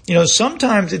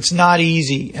 Sometimes it's not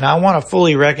easy, and I want to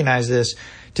fully recognize this,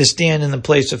 to stand in the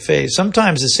place of faith.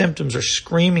 Sometimes the symptoms are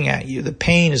screaming at you. The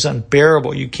pain is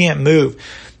unbearable. You can't move.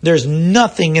 There's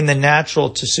nothing in the natural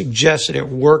to suggest that it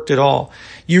worked at all.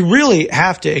 You really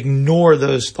have to ignore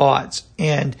those thoughts,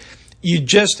 and you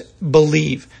just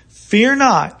believe. Fear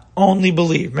not, only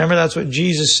believe. Remember, that's what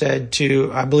Jesus said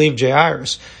to, I believe,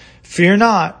 Jairus. Fear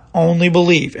not, only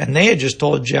believe. And they had just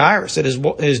told Jairus that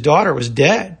his daughter was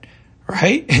dead.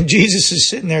 Right? And Jesus is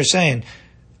sitting there saying,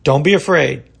 don't be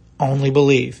afraid, only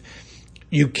believe.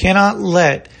 You cannot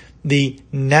let the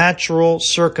natural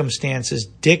circumstances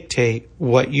dictate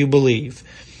what you believe.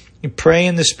 You pray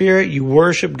in the Spirit, you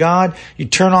worship God, you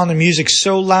turn on the music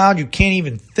so loud you can't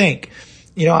even think.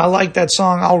 I like that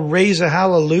song, I'll raise a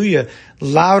hallelujah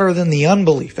louder than the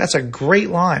unbelief. That's a great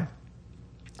line.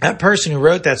 That person who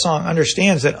wrote that song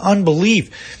understands that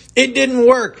unbelief, it didn't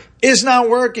work, it's not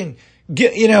working.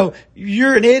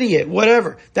 You're an idiot,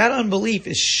 whatever. That unbelief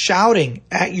is shouting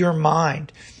at your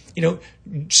mind.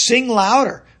 Sing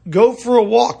louder. Go for a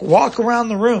walk around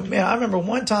the room. Man, I remember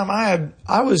one time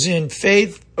I was in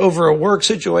faith over a work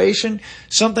situation,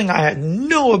 something I had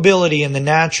no ability in the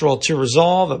natural to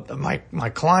resolve. My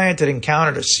client had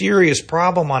encountered a serious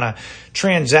problem on a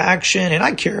transaction, and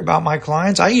I care about my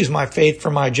clients. I use my faith for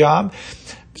my job.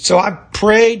 So I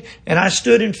prayed and I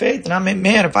stood in faith, and I mean,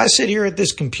 man, if I sit here at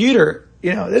this computer,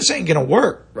 this ain't going to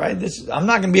work, right? I'm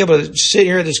not going to be able to sit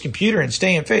here at this computer and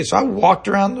stay in faith. So I walked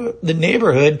around the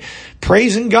neighborhood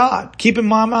praising God, keeping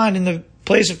my mind in the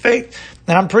place of faith.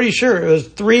 And I'm pretty sure it was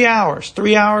 3 hours.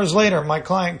 3 hours later, my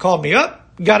client called me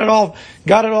up, got it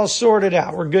all sorted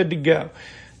out. We're good to go.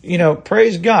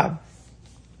 Praise God.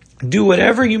 Do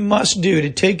whatever you must do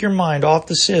to take your mind off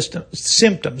the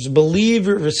symptoms. Believe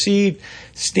or receive.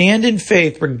 Stand in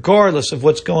faith regardless of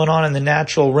what's going on in the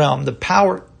natural realm. The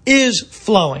power is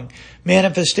flowing.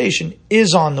 Manifestation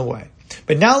is on the way.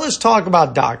 But now let's talk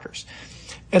about doctors.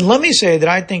 And let me say that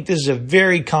I think this is a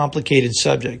very complicated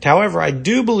subject. However, I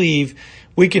do believe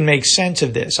we can make sense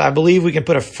of this. I believe we can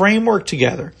put a framework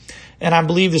together. And I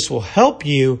believe this will help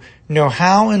you know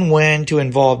how and when to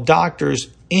involve doctors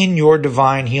in your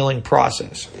divine healing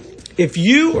process. If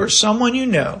you or someone you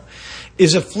know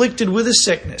is afflicted with a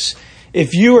sickness,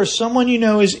 if you or someone you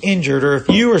know is injured, or if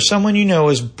you or someone you know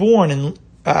is born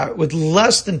with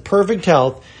less than perfect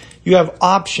health, you have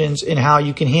options in how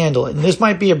you can handle it. And this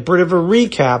might be a bit of a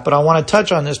recap, but I want to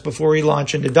touch on this before we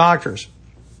launch into doctors.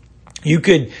 You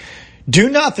could do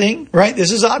nothing, right?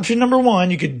 This is option number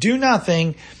one. You could do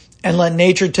nothing and let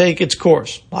nature take its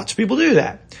course. Lots of people do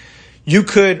that. You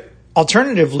could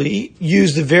alternatively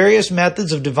use the various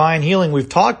methods of divine healing we've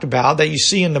talked about that you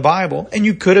see in the Bible, and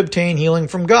you could obtain healing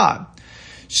from God.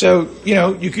 So,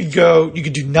 you could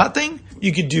do nothing.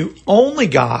 You could do only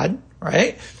God,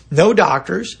 right? No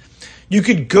doctors. You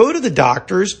could go to the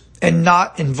doctors and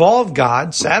not involve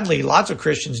God. Sadly, lots of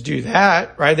Christians do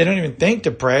that, right? They don't even think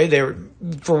to pray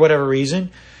for whatever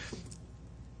reason.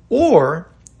 Or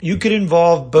you could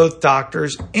involve both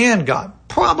doctors and God.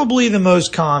 Probably the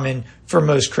most common for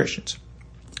most Christians.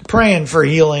 Praying for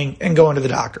healing and going to the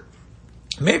doctor.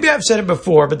 Maybe I've said it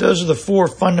before, but those are the four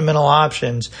fundamental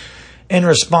options in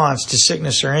response to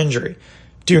sickness or injury.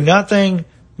 Do nothing,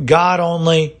 God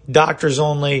only, doctors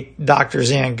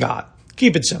and God.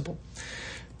 Keep it simple.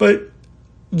 But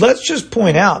let's just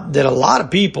point out that a lot of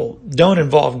people don't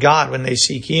involve God when they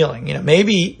seek healing.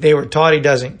 Maybe they were taught he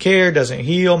doesn't care, doesn't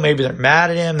heal. Maybe they're mad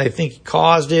at him. They think he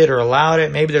caused it or allowed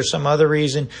it. Maybe there's some other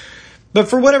reason. But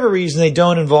for whatever reason, they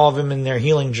don't involve him in their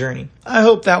healing journey. I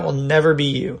hope that will never be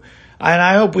you. And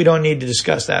I hope we don't need to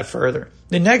discuss that further.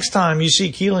 The next time you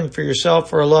seek healing for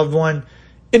yourself or a loved one,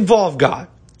 involve God.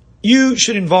 You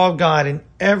should involve God in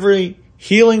every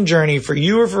healing journey for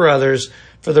you or for others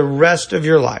for the rest of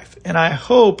your life. And I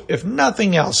hope, if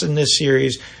nothing else in this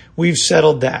series, we've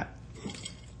settled that.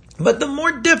 But the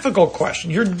more difficult question,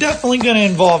 you're definitely going to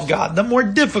involve God. The more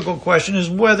difficult question is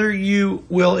whether you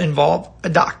will involve a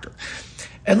doctor.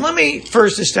 And let me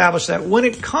first establish that when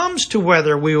it comes to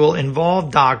whether we will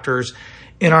involve doctors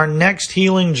in our next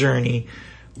healing journey,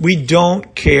 we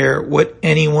don't care what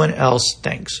anyone else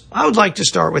thinks. I would like to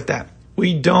start with that.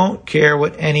 We don't care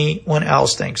what anyone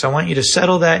else thinks. I want you to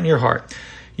settle that in your heart.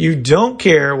 You don't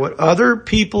care what other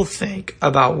people think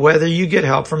about whether you get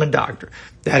help from a doctor.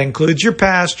 That includes your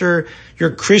pastor,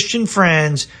 your Christian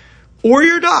friends, or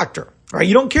your doctor, right?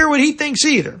 You don't care what he thinks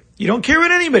either. You don't care what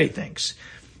anybody thinks.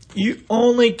 You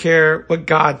only care what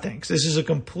God thinks. This is a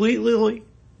completely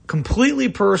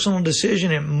personal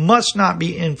decision. It must not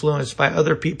be influenced by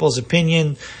other people's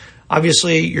opinion.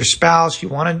 Obviously, your spouse, you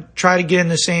want to try to get in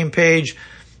the same page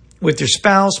with your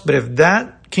spouse, but if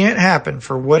that can't happen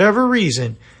for whatever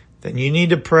reason, then you need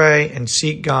to pray and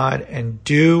seek God and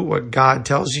do what God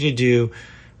tells you to do,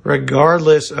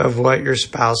 regardless of what your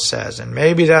spouse says. And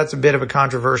maybe that's a bit of a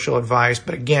controversial advice,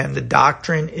 but again, the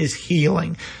doctrine is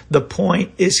healing. The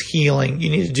point is healing.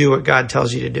 You need to do what God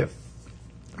tells you to do.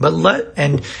 But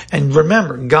and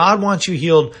remember, God wants you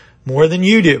healed more than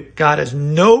you do. God has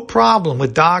no problem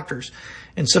with doctors.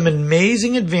 And some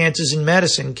amazing advances in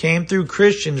medicine came through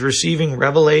Christians receiving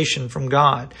revelation from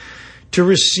God. To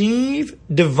receive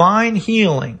divine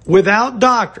healing without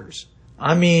doctors,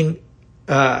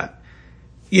 this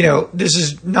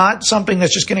is not something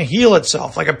that's just going to heal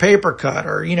itself, like a paper cut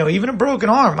or, even a broken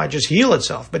arm might just heal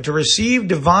itself. But to receive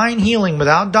divine healing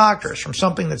without doctors from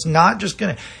something that's not just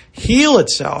going to heal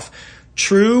itself,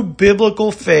 true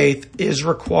biblical faith is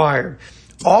required.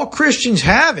 All Christians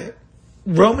have it.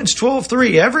 Romans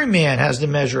 12:3, every man has the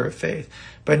measure of faith,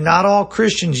 but not all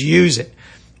Christians use it.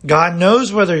 God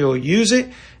knows whether you'll use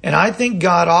it, and I think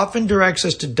God often directs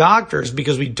us to doctors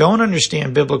because we don't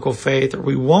understand biblical faith or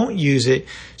we won't use it,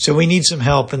 so we need some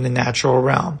help in the natural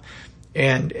realm.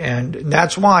 And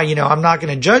that's why, I'm not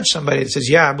going to judge somebody that says,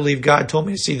 yeah, I believe God told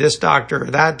me to see this doctor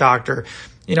or that doctor.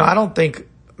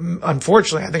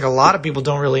 Unfortunately, I think a lot of people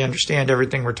don't really understand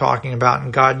everything we're talking about.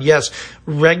 And God, yes,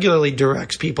 regularly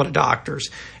directs people to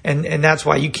doctors. And that's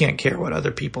why you can't care what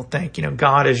other people think.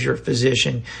 God is your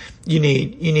physician. You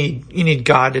need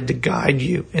God to guide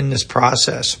you in this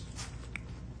process.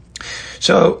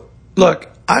 So look,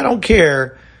 I don't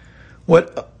care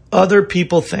what other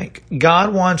people think.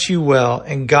 God wants you well,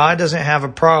 and God doesn't have a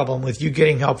problem with you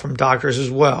getting help from doctors as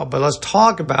well. But let's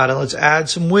talk about it. Let's add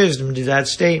some wisdom to that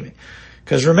statement.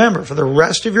 Because remember, for the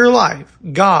rest of your life,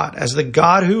 God, as the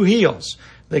God who heals,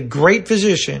 the great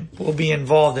physician, will be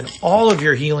involved in all of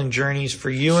your healing journeys for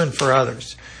you and for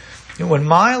others. And when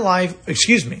my wife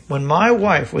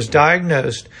was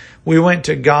diagnosed, we went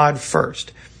to God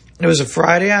first. It was a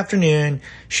Friday afternoon.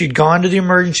 She'd gone to the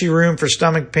emergency room for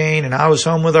stomach pain, and I was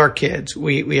home with our kids.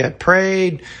 We had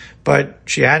prayed, but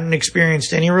she hadn't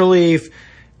experienced any relief.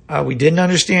 We didn't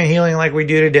understand healing like we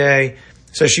do today.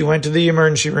 So she went to the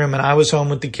emergency room and I was home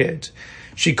with the kids.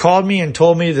 She called me and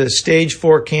told me the stage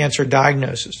 4 cancer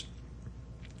diagnosis.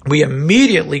 We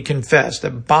immediately confessed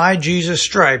that by Jesus'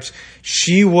 stripes,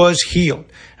 she was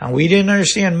healed. Now, we didn't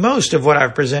understand most of what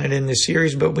I've presented in this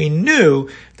series, but we knew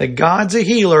that God's a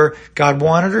healer. God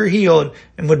wanted her healed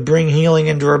and would bring healing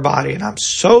into her body. And I'm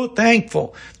so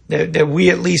thankful that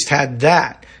we at least had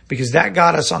that, because that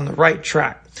got us on the right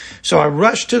track. So I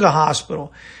rushed to the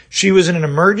hospital. She was in an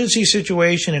emergency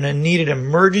situation and needed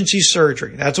emergency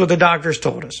surgery. That's what the doctors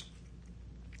told us.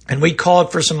 And we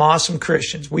called for some awesome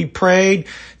Christians. We prayed.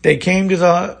 They came to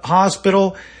the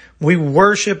hospital. We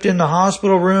worshiped in the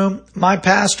hospital room. My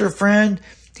pastor friend,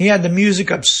 he had the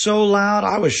music up so loud,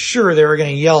 I was sure they were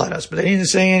going to yell at us, but they didn't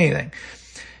say anything.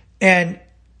 And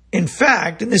in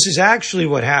fact, and this is actually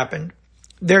what happened,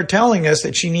 they're telling us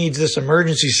that she needs this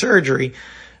emergency surgery,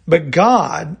 but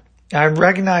God, I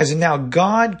recognize it now,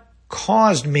 God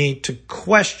caused me to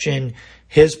question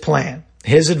his plan,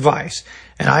 his advice.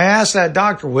 And I asked that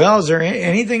doctor, well, is there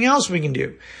anything else we can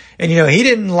do? And, he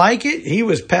didn't like it. He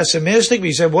was pessimistic. But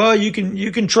he said, well, you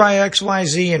can try X, Y,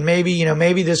 Z, and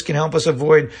maybe this can help us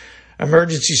avoid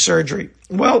emergency surgery.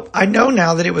 Well, I know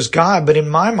now that it was God, but in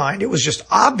my mind, it was just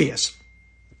obvious.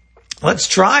 Let's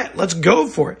try it. Let's go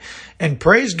for it. And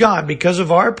praise God, because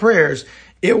of our prayers,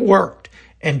 it worked.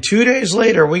 And 2 days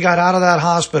later, we got out of that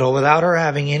hospital without her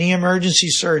having any emergency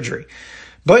surgery.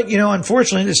 But,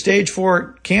 unfortunately, the stage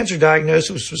 4 cancer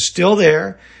diagnosis was still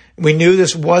there. We knew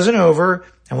this wasn't over,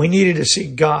 and we needed to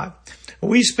seek God.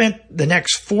 We spent the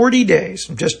next 40 days,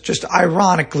 just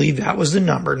ironically, that was the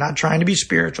number, not trying to be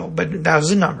spiritual, but that was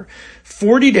the number.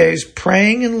 40 days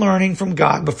praying and learning from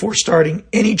God before starting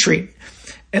any treatment.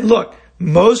 And look,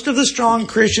 most of the strong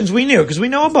Christians we knew, because we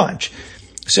know a bunch,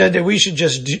 said that we should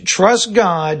just trust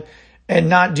God and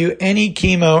not do any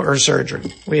chemo or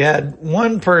surgery. We had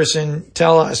one person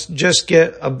tell us, just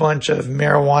get a bunch of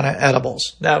marijuana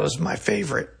edibles. That was my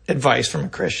favorite advice from a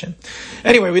Christian.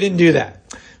 Anyway, we didn't do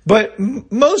that. But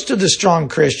most of the strong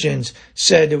Christians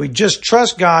said that we just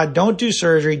trust God, don't do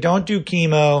surgery, don't do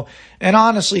chemo. And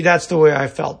honestly, that's the way I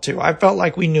felt too. I felt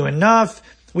like we knew enough.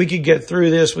 we could get through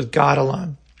this with God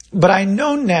alone. But I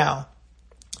know now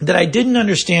that I didn't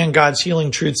understand God's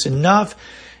healing truths enough,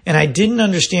 and I didn't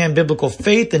understand biblical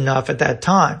faith enough at that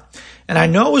time. And I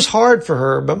know it was hard for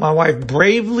her, but my wife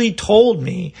bravely told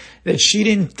me that she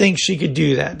didn't think she could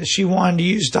do that she wanted to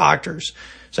use doctors.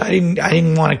 So I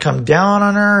didn't want to come down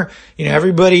on her.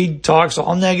 Everybody talks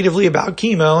all negatively about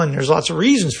chemo, and there's lots of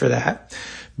reasons for that.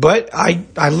 But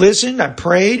I listened, I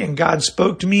prayed, and God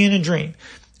spoke to me in a dream.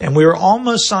 And we were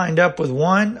almost signed up with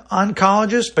one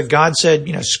oncologist, but God said,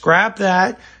 scrap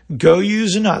that, go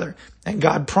use another. And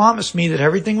God promised me that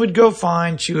everything would go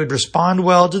fine. She would respond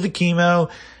well to the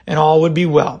chemo and all would be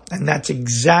well. And that's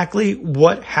exactly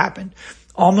what happened.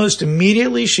 Almost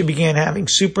immediately, she began having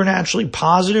supernaturally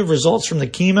positive results from the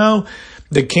chemo.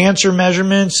 The cancer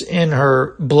measurements in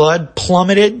her blood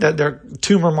plummeted, they're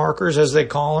tumor markers as they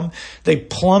call them. They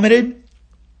plummeted.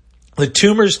 The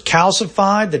tumors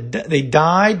calcified, they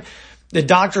died. The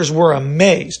doctors were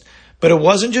amazed. But it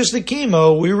wasn't just the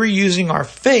chemo. We were using our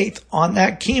faith on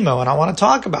that chemo. And I want to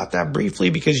talk about that briefly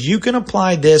because you can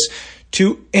apply this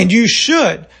to, and you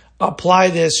should apply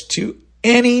this to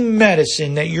any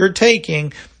medicine that you're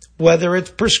taking, whether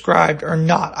it's prescribed or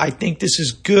not. I think this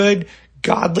is good,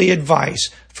 godly advice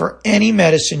for any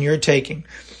medicine you're taking.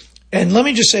 And let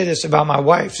me just say this about my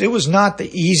wife. It was not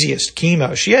the easiest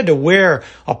chemo. She had to wear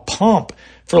a pump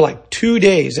for like 2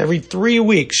 days. Every 3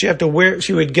 weeks, she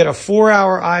would get a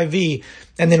 4-hour IV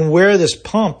and then wear this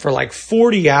pump for like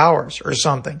 40 hours or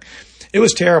something. It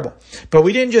was terrible. But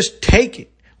we didn't just take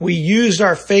it. We used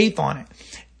our faith on it.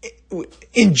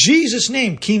 In Jesus'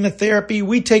 name, chemotherapy,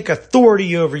 we take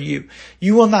authority over you.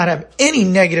 You will not have any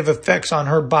negative effects on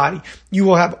her body. You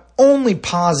will have only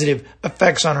positive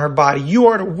effects on her body. You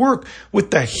are to work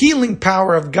with the healing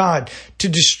power of God to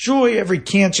destroy every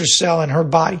cancer cell in her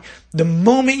body. The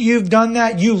moment you've done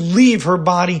that, you leave her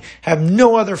body, have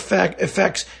no other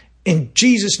effects in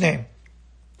Jesus' name.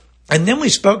 And then we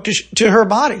spoke to her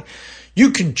body.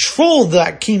 You control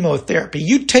that chemotherapy.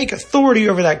 You take authority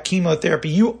over that chemotherapy.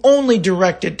 You only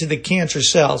direct it to the cancer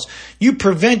cells. You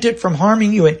prevent it from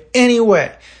harming you in any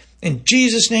way. In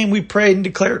Jesus' name, we prayed and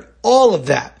declared all of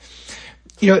that.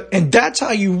 And that's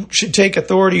how you should take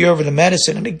authority over the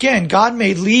medicine. And again, God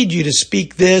may lead you to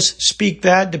speak this, speak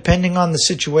that, depending on the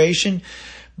situation.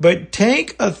 But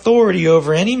take authority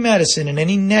over any medicine and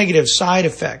any negative side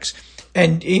effects.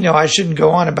 And, I shouldn't go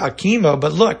on about chemo,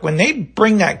 but look, when they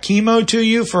bring that chemo to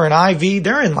you for an IV,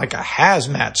 they're in like a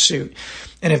hazmat suit.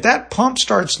 And if that pump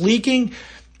starts leaking,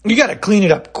 you got to clean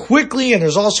it up quickly. And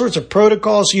there's all sorts of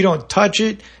protocols so you don't touch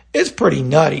it. It's pretty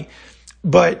nutty.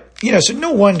 But, so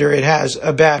no wonder it has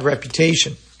a bad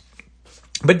reputation.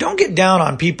 But don't get down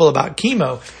on people about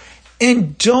chemo.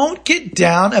 And don't get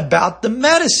down about the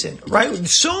medicine, right?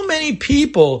 So many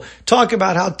people talk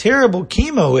about how terrible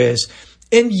chemo is.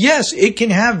 And yes, it can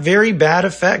have very bad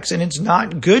effects and it's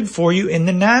not good for you in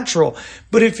the natural.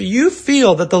 But if you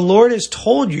feel that the Lord has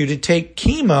told you to take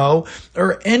chemo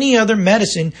or any other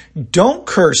medicine, don't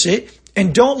curse it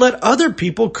and don't let other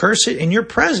people curse it in your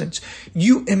presence.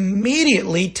 You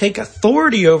immediately take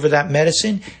authority over that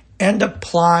medicine and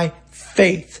apply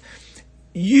faith.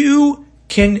 You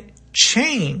can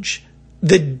change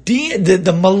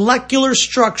the molecular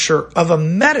structure of a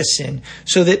medicine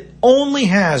so that it only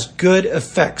has good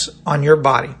effects on your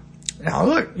body. Now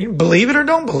look, you believe it or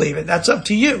don't believe it, that's up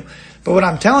to you. But what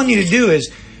I'm telling you to do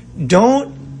is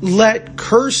don't let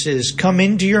curses come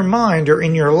into your mind or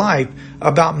in your life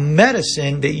about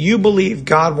medicine that you believe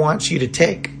God wants you to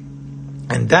take.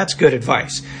 And that's good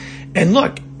advice. And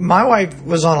look, my wife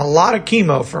was on a lot of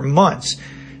chemo for months,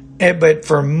 but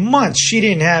for months she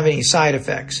didn't have any side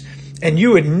effects. And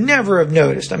you would never have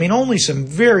noticed. Only some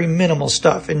very minimal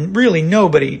stuff. And really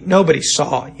nobody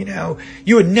saw,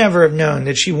 You would never have known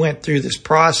that she went through this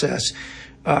process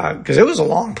because it was a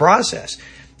long process.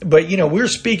 But, we're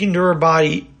speaking to her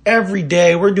body every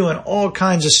day. We're doing all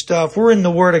kinds of stuff. We're in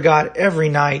the Word of God every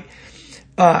night.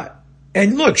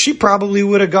 And look, she probably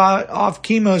would have got off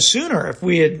chemo sooner if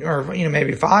we had, or,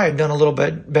 maybe if I had done a little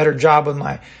bit better job with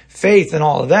my faith and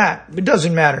all of that. It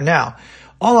doesn't matter now.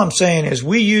 All I'm saying is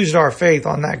we used our faith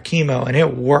on that chemo and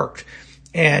it worked.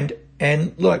 And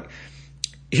look,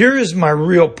 here is my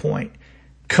real point.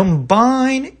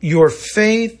 Combine your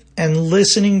faith and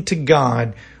listening to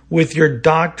God with your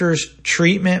doctor's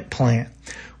treatment plan.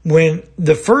 When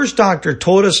the first doctor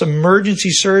told us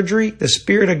emergency surgery, the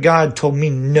Spirit of God told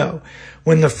me no.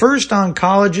 When the first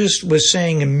oncologist was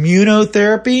saying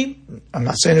immunotherapy, I'm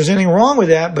not saying there's anything wrong with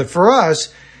that, but for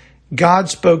us, God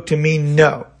spoke to me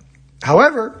no.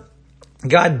 However,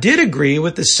 God did agree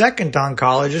with the second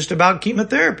oncologist about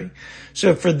chemotherapy.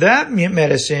 So for that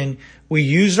medicine, we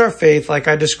used our faith like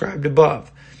I described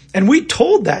above. And we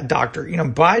told that doctor,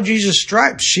 by Jesus'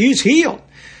 stripes, she's healed.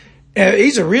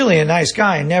 He's really a nice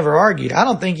guy and never argued. I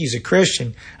don't think he's a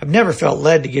Christian. I've never felt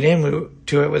led to get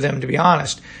into it with him, to be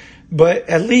honest. But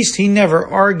at least he never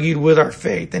argued with our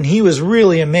faith. And he was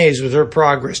really amazed with her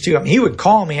progress too. He would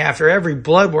call me after every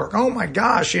blood work. Oh my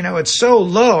gosh, it's so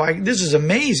low. This is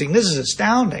amazing. This is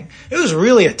astounding. It was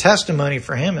really a testimony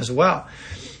for him as well.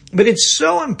 But it's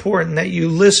so important that you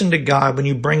listen to God when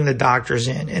you bring the doctors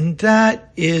in. And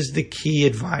that is the key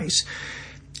advice.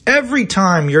 Every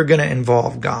time you're going to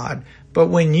involve God, but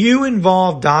when you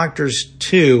involve doctors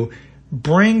too,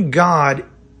 bring God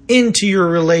into your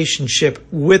relationship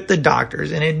with the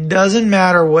doctors. And it doesn't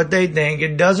matter what they think.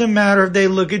 It doesn't matter if they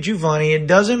look at you funny. It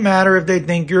doesn't matter if they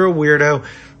think you're a weirdo.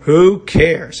 Who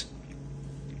cares?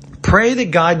 Pray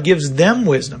that God gives them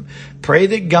wisdom. Pray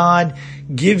that God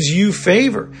gives you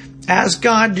favor. Ask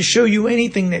God to show you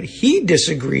anything that He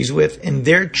disagrees with in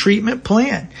their treatment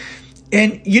plan.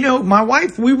 And, my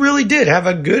wife, we really did have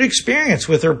a good experience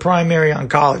with her primary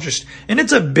oncologist. And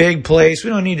it's a big place. We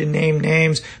don't need to name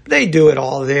names. But they do it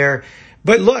all there.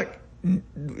 But look,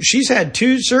 she's had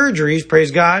 2 surgeries,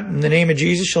 praise God. In the name of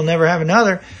Jesus, she'll never have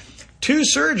another. 2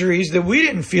 surgeries that we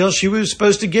didn't feel she was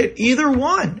supposed to get either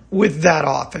one with that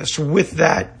office, with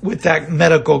that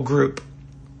medical group.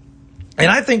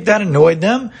 And I think that annoyed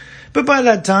them. But by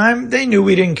that time, they knew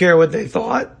we didn't care what they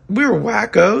thought. We were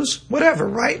wackos, whatever,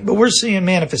 right? But we're seeing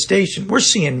manifestation. We're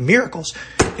seeing miracles.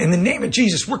 In the name of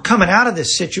Jesus, we're coming out of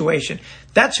this situation.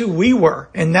 That's who we were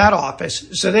in that office.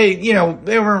 So they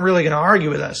weren't really going to argue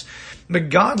with us. But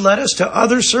God led us to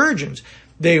other surgeons.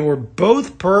 They were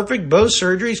both perfect, both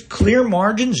surgeries, clear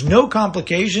margins, no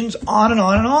complications, on and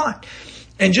on and on.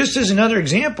 And just as another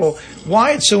example,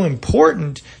 why it's so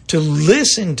important to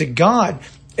listen to God.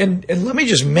 And let me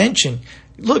just mention,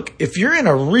 look, if you're in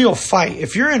a real fight,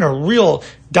 if you're in a real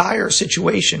dire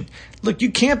situation, look,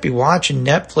 you can't be watching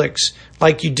Netflix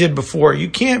like you did before. You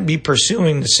can't be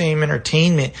pursuing the same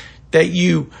entertainment that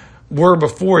you were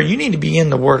before. You need to be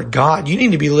in the Word of God. You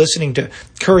need to be listening to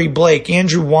Curry Blake,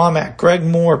 Andrew Womack, Greg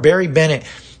Moore, Barry Bennett.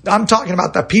 I'm talking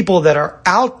about the people that are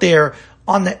out there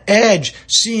on the edge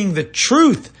seeing the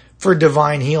truth for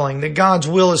divine healing, that God's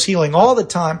will is healing all the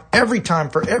time, every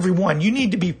time, for everyone. You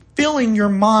need to be filling your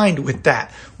mind with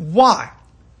that. Why?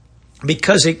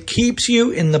 Because it keeps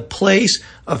you in the place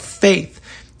of faith.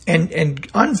 And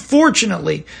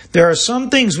unfortunately, there are some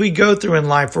things we go through in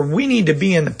life where we need to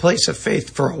be in the place of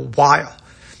faith for a while.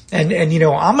 And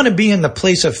I'm going to be in the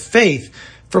place of faith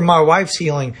for my wife's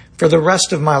healing for the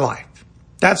rest of my life.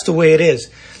 That's the way it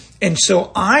is. And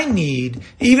so I need,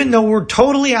 even though we're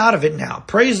totally out of it now,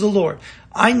 praise the Lord,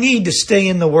 I need to stay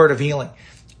in the word of healing.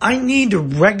 I need to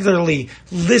regularly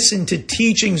listen to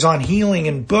teachings on healing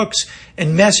and books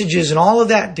and messages and all of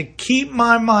that to keep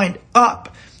my mind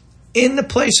up in the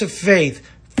place of faith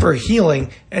for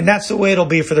healing. And that's the way it'll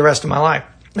be for the rest of my life.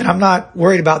 And I'm not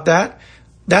worried about that.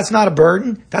 That's not a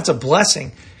burden. That's a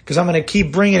blessing, because I'm going to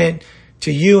keep bringing it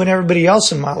to you and everybody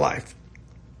else in my life.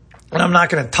 And I'm not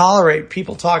going to tolerate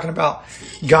people talking about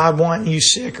God wanting you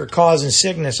sick or causing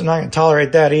sickness. I'm not going to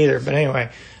tolerate that either. But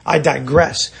anyway, I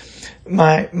digress.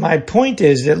 My point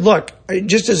is that, look,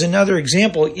 just as another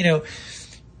example, you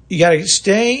got to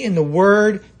stay in the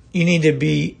Word. You need to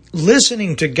be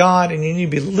listening to God, and you need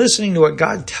to be listening to what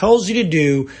God tells you to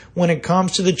do when it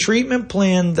comes to the treatment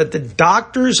plan that the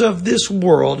doctors of this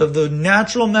world, of the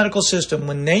natural medical system,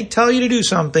 when they tell you to do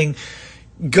something,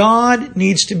 God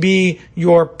needs to be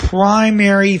your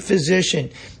primary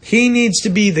physician. He needs to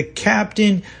be the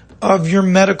captain of your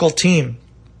medical team.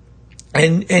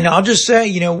 And I'll just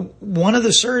say, one of the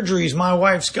surgeries my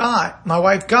wife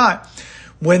got,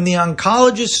 when the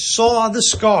oncologist saw the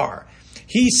scar,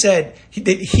 he said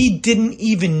that he didn't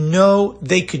even know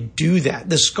they could do that.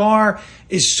 The scar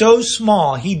is so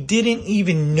small, he didn't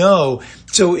even know.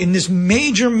 So in this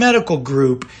major medical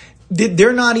group,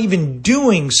 they're not even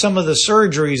doing some of the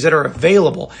surgeries that are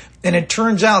available. And it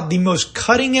turns out the most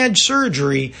cutting edge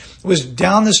surgery was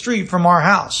down the street from our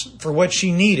house for what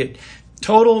she needed.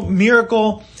 Total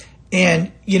miracle.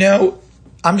 And,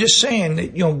 I'm just saying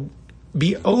that,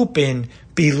 be open,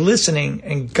 be listening,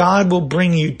 and God will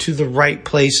bring you to the right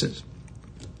places.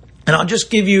 And I'll just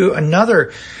give you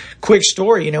another quick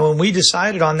story. When we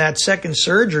decided on that second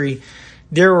surgery,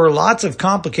 there were lots of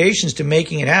complications to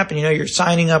making it happen. You're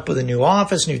signing up with a new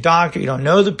office, new doctor. You don't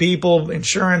know the people,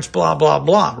 insurance, blah, blah,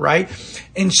 blah, right?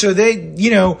 And so they,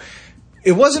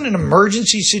 it wasn't an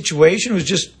emergency situation. It was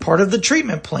just part of the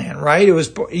treatment plan, right? It was,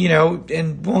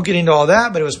 and won't get into all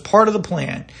that, but it was part of the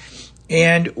plan.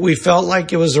 And we felt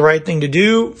like it was the right thing to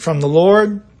do from the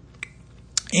Lord.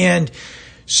 And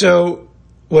so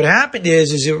what happened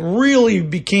is it really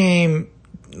became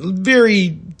very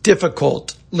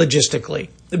difficult logistically,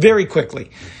 very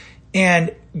quickly.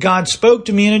 And God spoke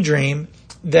to me in a dream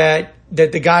that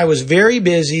the guy was very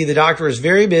busy, the doctor was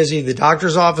very busy, the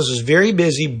doctor's office was very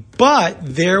busy, but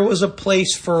there was a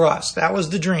place for us. That was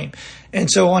the dream. And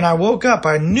so when I woke up,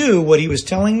 I knew what he was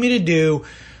telling me to do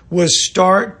was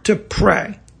start to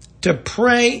pray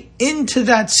into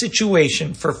that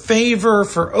situation for favor,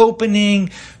 for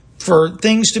opening, for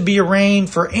things to be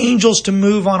arranged, for angels to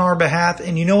move on our behalf.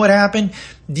 And you know what happened?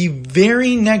 The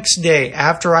very next day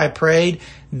after I prayed,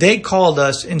 they called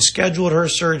us and scheduled her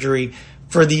surgery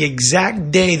for the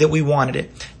exact day that we wanted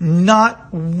it.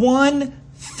 Not one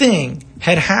thing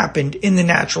had happened in the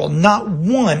natural. Not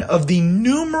one of the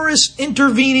numerous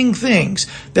intervening things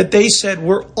that they said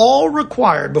were all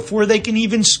required before they can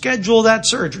even schedule that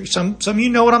surgery. Some of you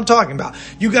know what I'm talking about.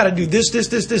 You got to do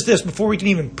this before we can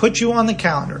even put you on the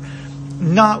calendar.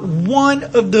 Not one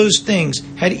of those things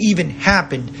had even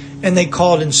happened. And they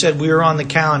called and said we were on the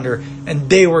calendar and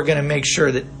they were going to make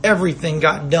sure that everything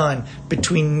got done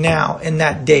between now and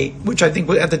that date, which I think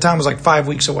at the time was like 5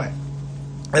 weeks away.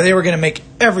 And they were going to make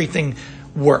everything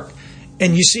work.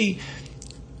 And you see,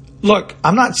 look,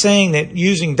 I'm not saying that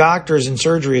using doctors in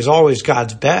surgery is always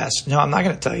God's best. No, I'm not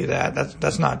going to tell you that.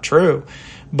 That's not true.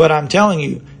 But I'm telling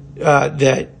you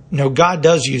that God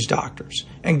does use doctors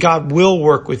and God will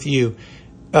work with you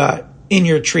in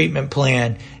your treatment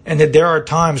plan, and that there are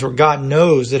times where God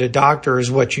knows that a doctor is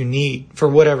what you need for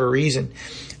whatever reason.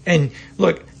 And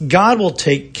look, God will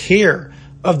take care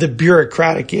of the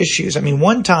bureaucratic issues. I mean,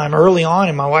 one time early on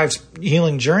in my wife's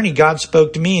healing journey, God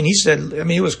spoke to me and he said,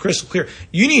 it was crystal clear.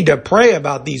 You need to pray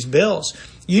about these bills.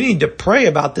 You need to pray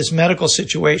about this medical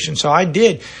situation. So I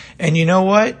did. And you know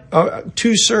what?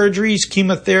 2 surgeries,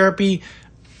 chemotherapy,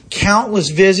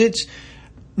 countless visits,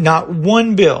 not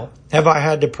one bill have I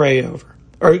had to pray over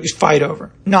or fight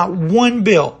over. Not one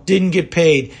bill didn't get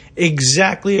paid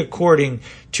exactly according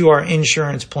to our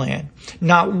insurance plan.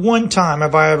 Not one time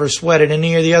have I ever sweated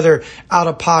any of the other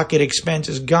out-of-pocket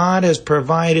expenses. God has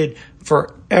provided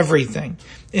for everything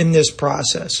in this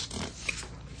process.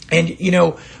 And,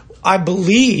 I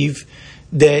believe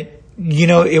that,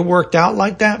 it worked out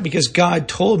like that because God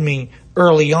told me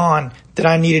early on that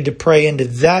I needed to pray into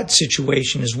that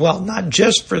situation as well. Not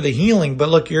just for the healing, but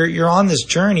look, you're on this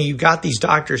journey. You've got these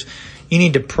doctors. You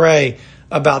need to pray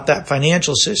about that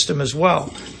financial system as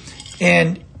well.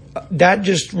 And that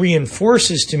just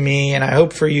reinforces to me, and I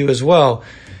hope for you as well,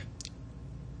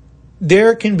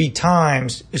 there can be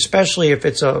times, especially if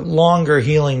it's a longer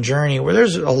healing journey, where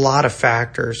there's a lot of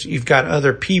factors. You've got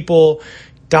other people,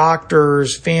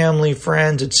 doctors, family,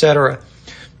 friends, etc.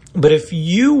 But if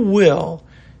you will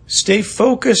stay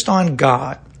focused on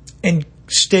God and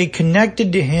stay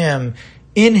connected to Him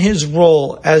in His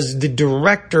role as the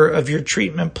director of your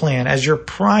treatment plan, as your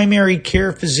primary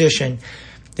care physician,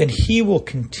 then He will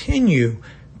continue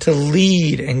to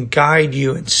lead and guide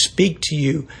you and speak to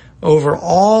you over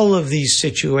all of these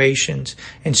situations.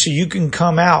 And so you can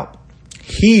come out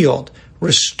healed,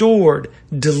 restored,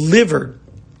 delivered.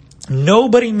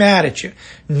 Nobody mad at you.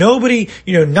 Nobody,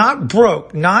 not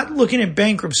broke, not looking at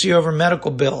bankruptcy over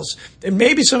medical bills. And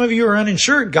maybe some of you are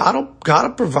uninsured. God will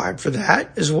provide for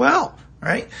that as well,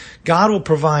 right? God will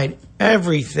provide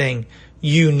everything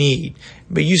you need.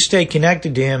 But you stay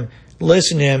connected to Him,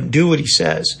 listen to Him, do what He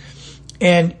says.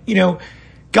 And,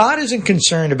 God isn't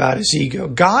concerned about His ego.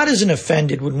 God isn't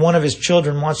offended when one of His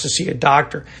children wants to see a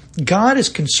doctor. God is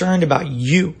concerned about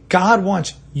you. God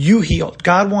wants you healed.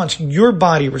 God wants your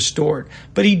body restored.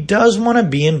 But He does want to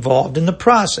be involved in the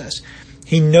process.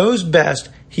 He knows best.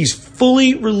 He's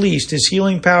fully released His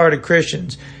healing power to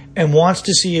Christians and wants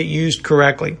to see it used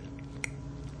correctly.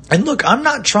 And look, I'm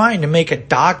not trying to make a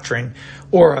doctrine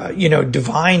or a,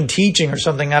 divine teaching or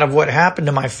something out of what happened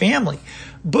to my family.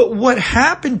 But what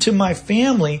happened to my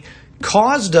family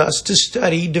caused us to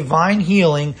study divine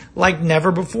healing like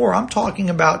never before. I'm talking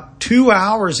about 2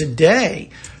 hours a day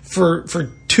for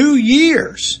 2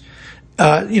 years,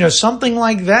 something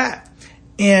like that.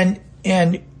 And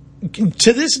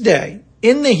to this day,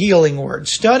 in the healing word,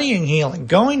 studying healing,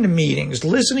 going to meetings,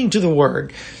 listening to the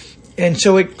word. And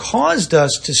so it caused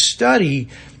us to study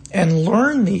and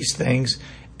learn these things.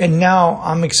 And now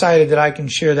I'm excited that I can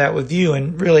share that with you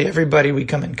and really everybody we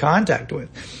come in contact with.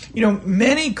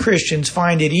 Many Christians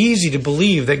find it easy to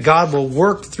believe that God will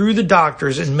work through the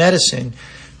doctors and medicine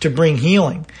to bring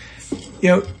healing.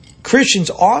 Christians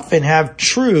often have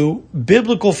true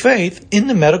biblical faith in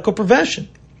the medical profession.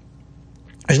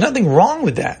 There's nothing wrong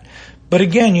with that. But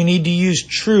again, you need to use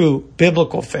true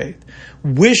biblical faith.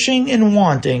 Wishing and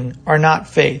wanting are not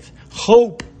faith.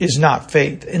 Hope is not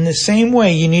faith. In the same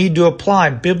way, you need to apply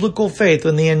biblical faith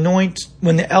when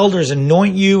the elders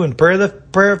anoint you and pray the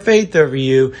prayer of faith over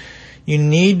you. You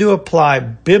need to apply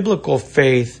biblical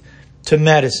faith to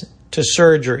medicine, to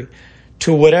surgery,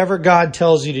 to whatever God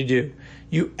tells you to do.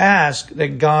 You ask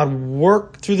that God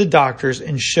work through the doctors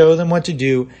and show them what to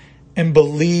do, and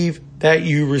believe that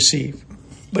you receive.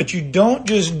 But you don't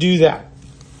just do that.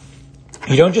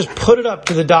 You don't just put it up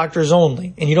to the doctors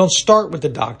only, and you don't start with the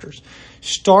doctors.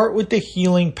 Start with the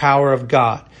healing power of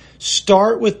God.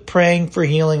 Start with praying for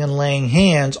healing and laying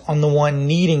hands on the one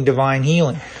needing divine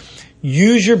healing.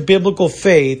 Use your biblical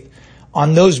faith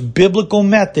on those biblical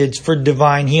methods for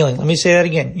divine healing. Let me say that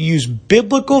again. Use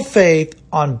biblical faith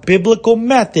on biblical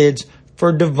methods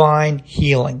for divine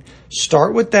healing.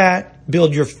 Start with that.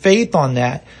 Build your faith on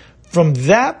that. From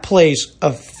that place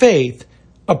of faith,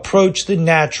 approach the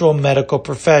natural medical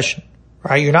profession,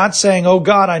 right? You're not saying, oh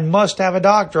God, I must have a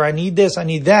doctor. I need this. I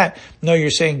need that. No, you're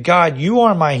saying, God, you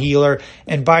are my healer,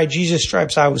 and by Jesus'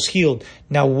 stripes I was healed.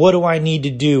 Now, what do I need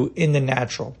to do in the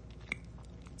natural?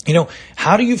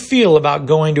 How do you feel about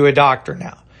going to a doctor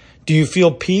now? Do you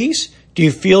feel peace? Do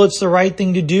you feel it's the right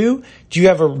thing to do? Do you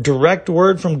have a direct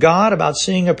word from God about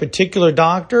seeing a particular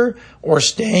doctor or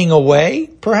staying away,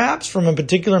 perhaps, from a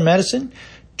particular medicine?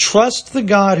 Trust the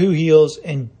God who heals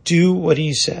and do what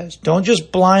he says. Don't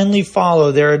just blindly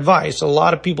follow their advice. A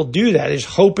lot of people do that. They just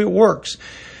hope it works.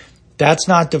 That's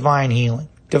not divine healing.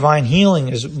 Divine healing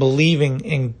is believing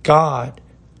in God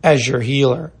as your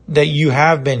healer, that you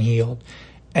have been healed,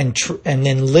 and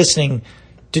then listening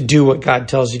to do what God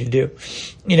tells you to do.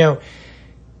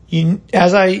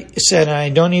 As I said, and I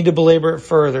don't need to belabor it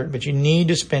further, but you need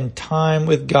to spend time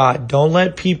with God. Don't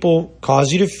let people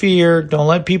cause you to fear. Don't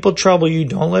let people trouble you.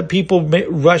 Don't let people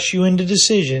rush you into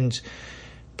decisions,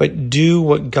 but do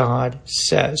what God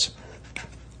says.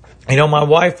 My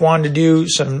wife wanted to do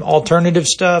some alternative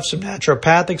stuff, some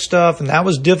naturopathic stuff, and that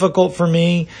was difficult for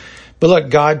me. But look,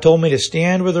 God told me to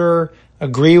stand with her,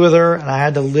 agree with her, and I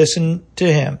had to listen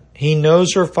to him. He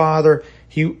knows her father.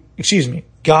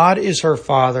 God is her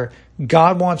father.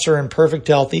 God wants her in perfect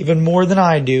health even more than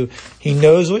I do. He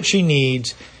knows what she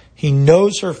needs. He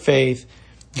knows her faith.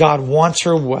 God wants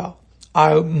her well.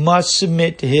 I must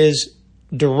submit to his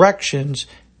directions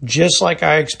just like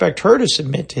I expect her to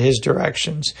submit to his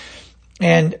directions.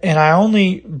 And I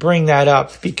only bring that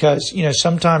up because,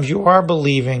 sometimes you are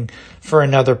believing for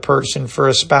another person, for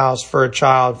a spouse, for a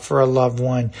child, for a loved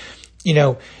one.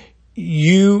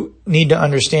 You need to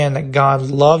understand that God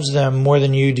loves them more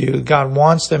than you do. God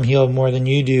wants them healed more than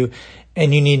you do.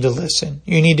 And you need to listen.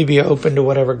 You need to be open to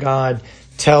whatever God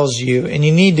tells you. And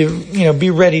you need to,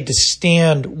 be ready to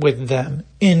stand with them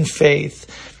in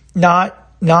faith, not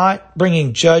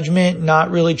bringing judgment,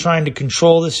 not really trying to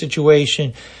control the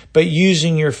situation, but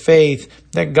using your faith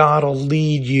that God will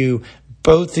lead you,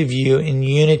 both of you, in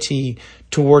unity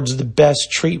towards the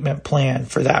best treatment plan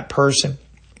for that person.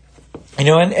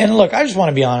 And look, I just want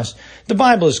to be honest. The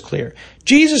Bible is clear.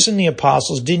 Jesus and the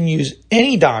apostles didn't use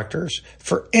any doctors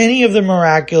for any of the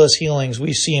miraculous healings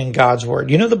we see in God's word.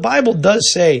 The Bible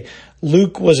does say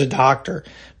Luke was a doctor,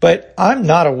 but I'm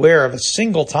not aware of a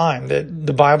single time that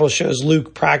the Bible shows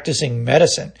Luke practicing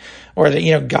medicine, or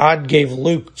that, God gave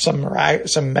Luke some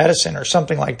medicine or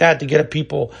something like that to get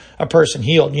a person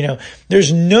healed.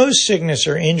 There's no sickness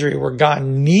or injury where God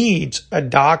needs a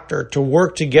doctor to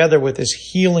work together with his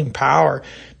healing power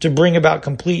to bring about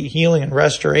complete healing and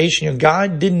restoration.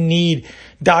 God didn't need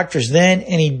doctors then,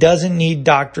 and he doesn't need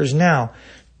doctors now,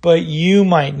 but you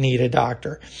might need a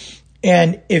doctor.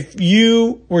 And if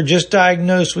you were just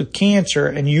diagnosed with cancer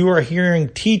and you are hearing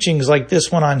teachings like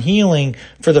this one on healing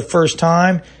for the first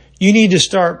time, you need to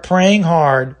start praying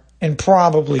hard and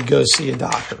probably go see a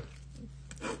doctor.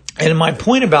 And my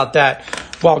point about that,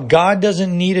 while God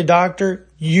doesn't need a doctor,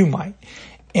 you might.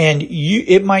 And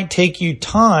it might take you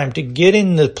time to get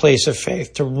in the place of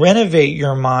faith, to renovate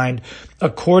your mind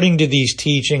according to these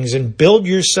teachings and build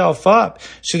yourself up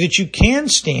so that you can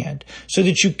stand, so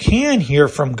that you can hear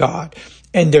from God.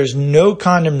 And there's no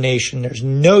condemnation. There's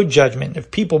no judgment.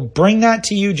 If people bring that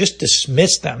to you, just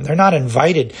dismiss them. They're not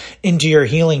invited into your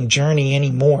healing journey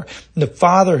anymore. The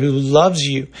Father who loves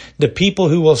you, the people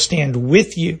who will stand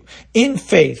with you in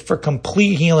faith for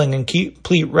complete healing and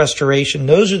complete restoration,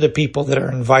 those are the people that are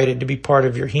invited to be part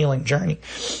of your healing journey.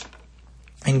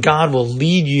 And God will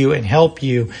lead you and help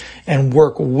you and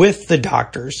work with the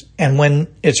doctors. And when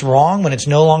it's wrong, when it's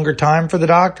no longer time for the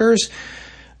doctors,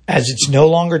 As it's no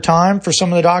longer time for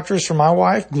some of the doctors for my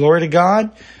wife, glory to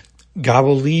God, God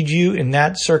will lead you in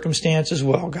that circumstance as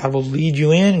well. God will lead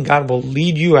you in and God will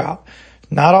lead you out.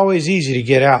 Not always easy to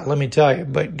get out, let me tell you,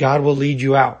 but God will lead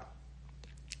you out.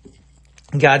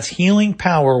 God's healing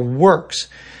power works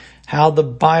how the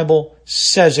Bible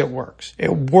says it works.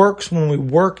 It works when we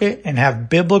work it and have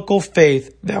biblical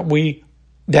faith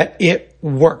that it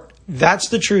worked. That's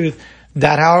the truth.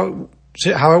 That's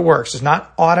how it works. It's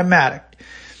not automatic.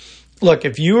 Look,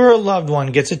 if you or a loved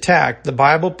one gets attacked, the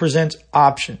Bible presents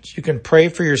options. You can pray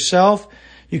for yourself.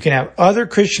 You can have other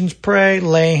Christians pray,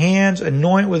 lay hands,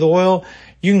 anoint with oil.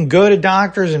 You can go to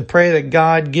doctors and pray that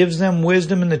God gives them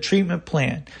wisdom in the treatment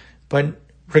plan. But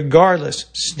regardless,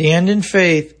 stand in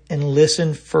faith and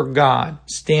listen for God.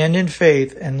 Stand in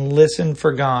faith and listen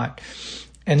for God.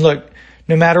 And look,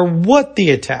 no matter what the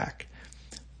attack,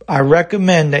 I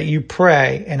recommend that you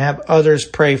pray and have others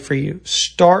pray for you.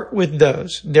 Start with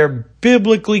those. They're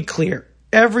biblically clear.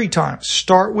 Every time,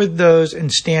 start with those and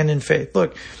stand in faith.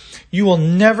 Look, you will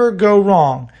never go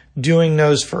wrong doing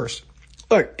those first.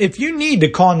 Look, if you need to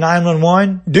call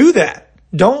 911, do that.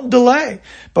 Don't delay.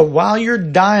 But while you're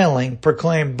dialing,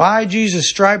 proclaim, by Jesus'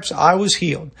 stripes, I was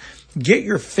healed. Get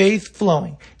your faith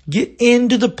flowing. Get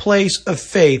into the place of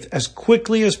faith as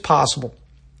quickly as possible.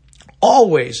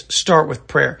 Always start with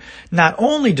prayer. Not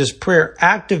only does prayer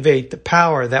activate the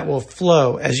power that will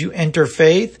flow as you enter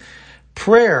faith,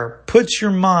 prayer puts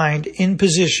your mind in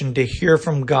position to hear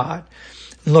from God.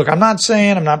 And look, I'm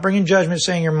not bringing judgment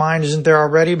saying your mind isn't there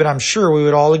already, but I'm sure we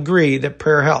would all agree that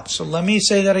prayer helps. So let me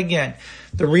say that again.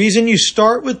 The reason you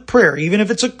start with prayer, even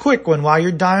if it's a quick one while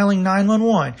you're dialing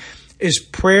 911, is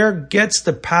prayer gets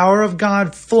the power of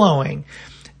God flowing,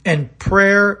 and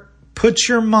prayer puts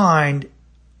your mind,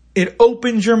 it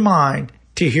opens your mind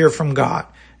to hear from God.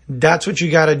 That's what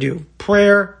you got to do.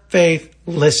 Prayer, faith,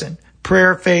 listen.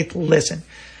 Prayer, faith, listen.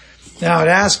 Now, I'd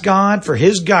ask God for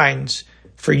His guidance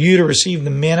for you to receive the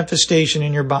manifestation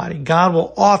in your body. God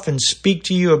will often speak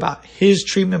to you about His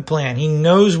treatment plan. He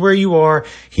knows where you are.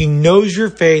 He knows your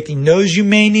faith. He knows you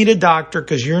may need a doctor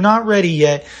because you're not ready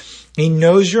yet. He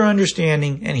knows your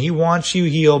understanding, and He wants you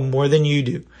healed more than you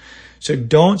do. So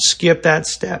don't skip that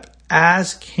step.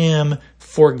 Ask Him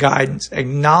for guidance.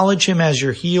 Acknowledge Him as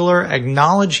your healer.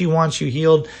 Acknowledge He wants you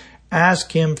healed.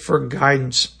 Ask Him for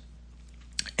guidance.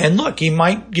 And look, He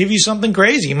might give you something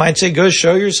crazy. He might say, go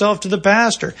show yourself to the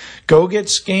pastor. Go get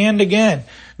scanned again.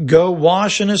 Go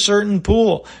wash in a certain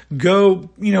pool. Go,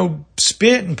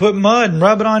 spit and put mud and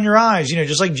rub it on your eyes,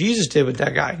 just like Jesus did with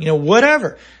that guy.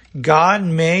 Whatever. God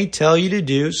may tell you to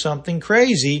do something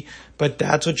crazy, but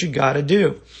that's what you got to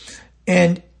do.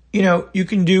 And, you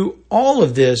can do all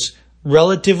of this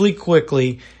relatively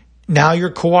quickly. Now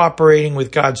you're cooperating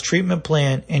with God's treatment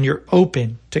plan and you're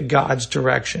open to God's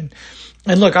direction.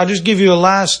 And look, I'll just give you a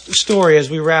last story as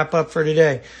we wrap up for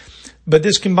today. But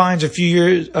this combines a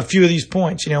few of these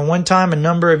points. One time a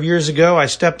number of years ago, I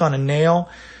stepped on a nail.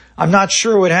 I'm not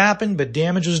sure what happened, but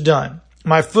damage was done.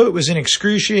 My foot was in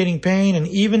excruciating pain, and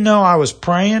even though I was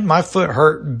praying, my foot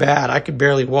hurt bad. I could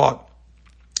barely walk.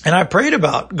 And I prayed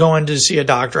about going to see a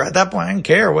doctor. At that point, I didn't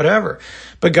care, whatever.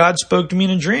 But God spoke to me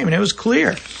in a dream, and it was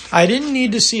clear. I didn't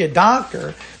need to see a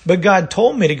doctor, but God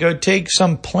told me to go take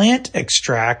some plant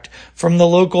extract from the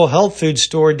local health food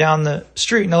store down the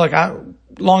street. Now, look,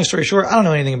 long story short, I don't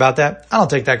know anything about that. I don't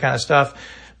take that kind of stuff.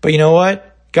 But you know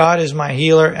what? God is my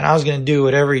healer, and I was going to do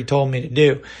whatever He told me to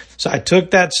do. So I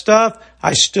took that stuff.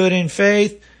 I stood in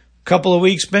faith. A couple of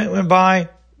weeks went by.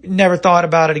 Never thought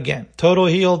about it again. Total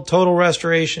healed, total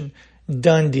restoration,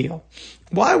 done deal.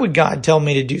 Why would God tell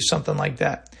me to do something like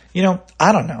that?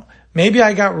 I don't know. Maybe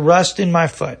I got rust in my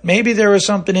foot. Maybe there was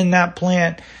something in that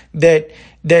plant that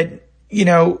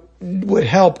would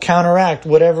help counteract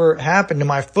whatever happened to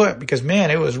my foot, because man,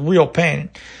 it was real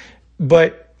pain.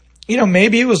 But,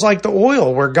 maybe it was like the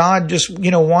oil where God just,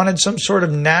 wanted some sort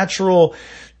of natural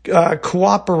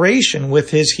cooperation with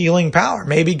His healing power.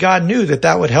 Maybe God knew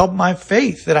that would help my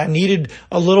faith, that I needed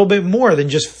a little bit more than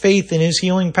just faith in His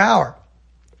healing power.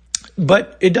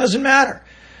 But it doesn't matter.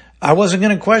 I wasn't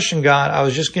going to question God. I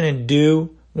was just going to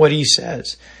do what He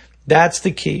says. That's the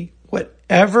key.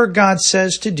 Whatever God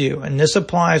says to do, and this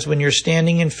applies when you're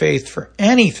standing in faith for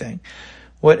anything,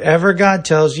 whatever God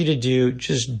tells you to do,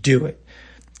 just do it.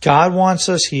 God wants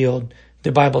us healed.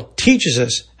 The Bible teaches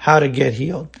us how to get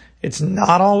healed. It's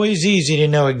not always easy to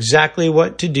know exactly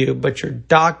what to do, but your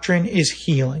doctrine is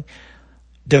healing.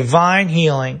 Divine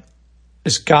healing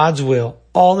is God's will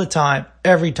all the time,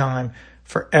 every time,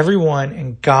 for everyone,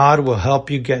 and God will help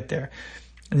you get there.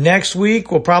 Next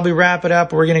week, we'll probably wrap it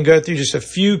up. We're going to go through just a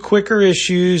few quicker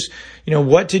issues,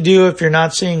 what to do if you're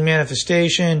not seeing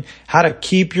manifestation, how to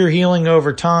keep your healing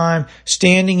over time,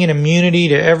 standing in immunity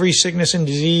to every sickness and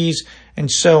disease,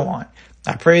 and so on.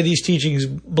 I pray these teachings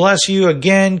bless you.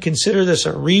 Again, consider this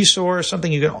a resource,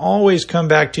 something you can always come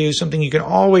back to, something you can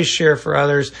always share for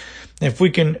others. If we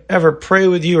can ever pray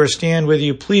with you or stand with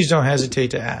you, please don't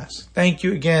hesitate to ask. Thank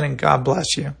you again, and God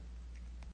bless you.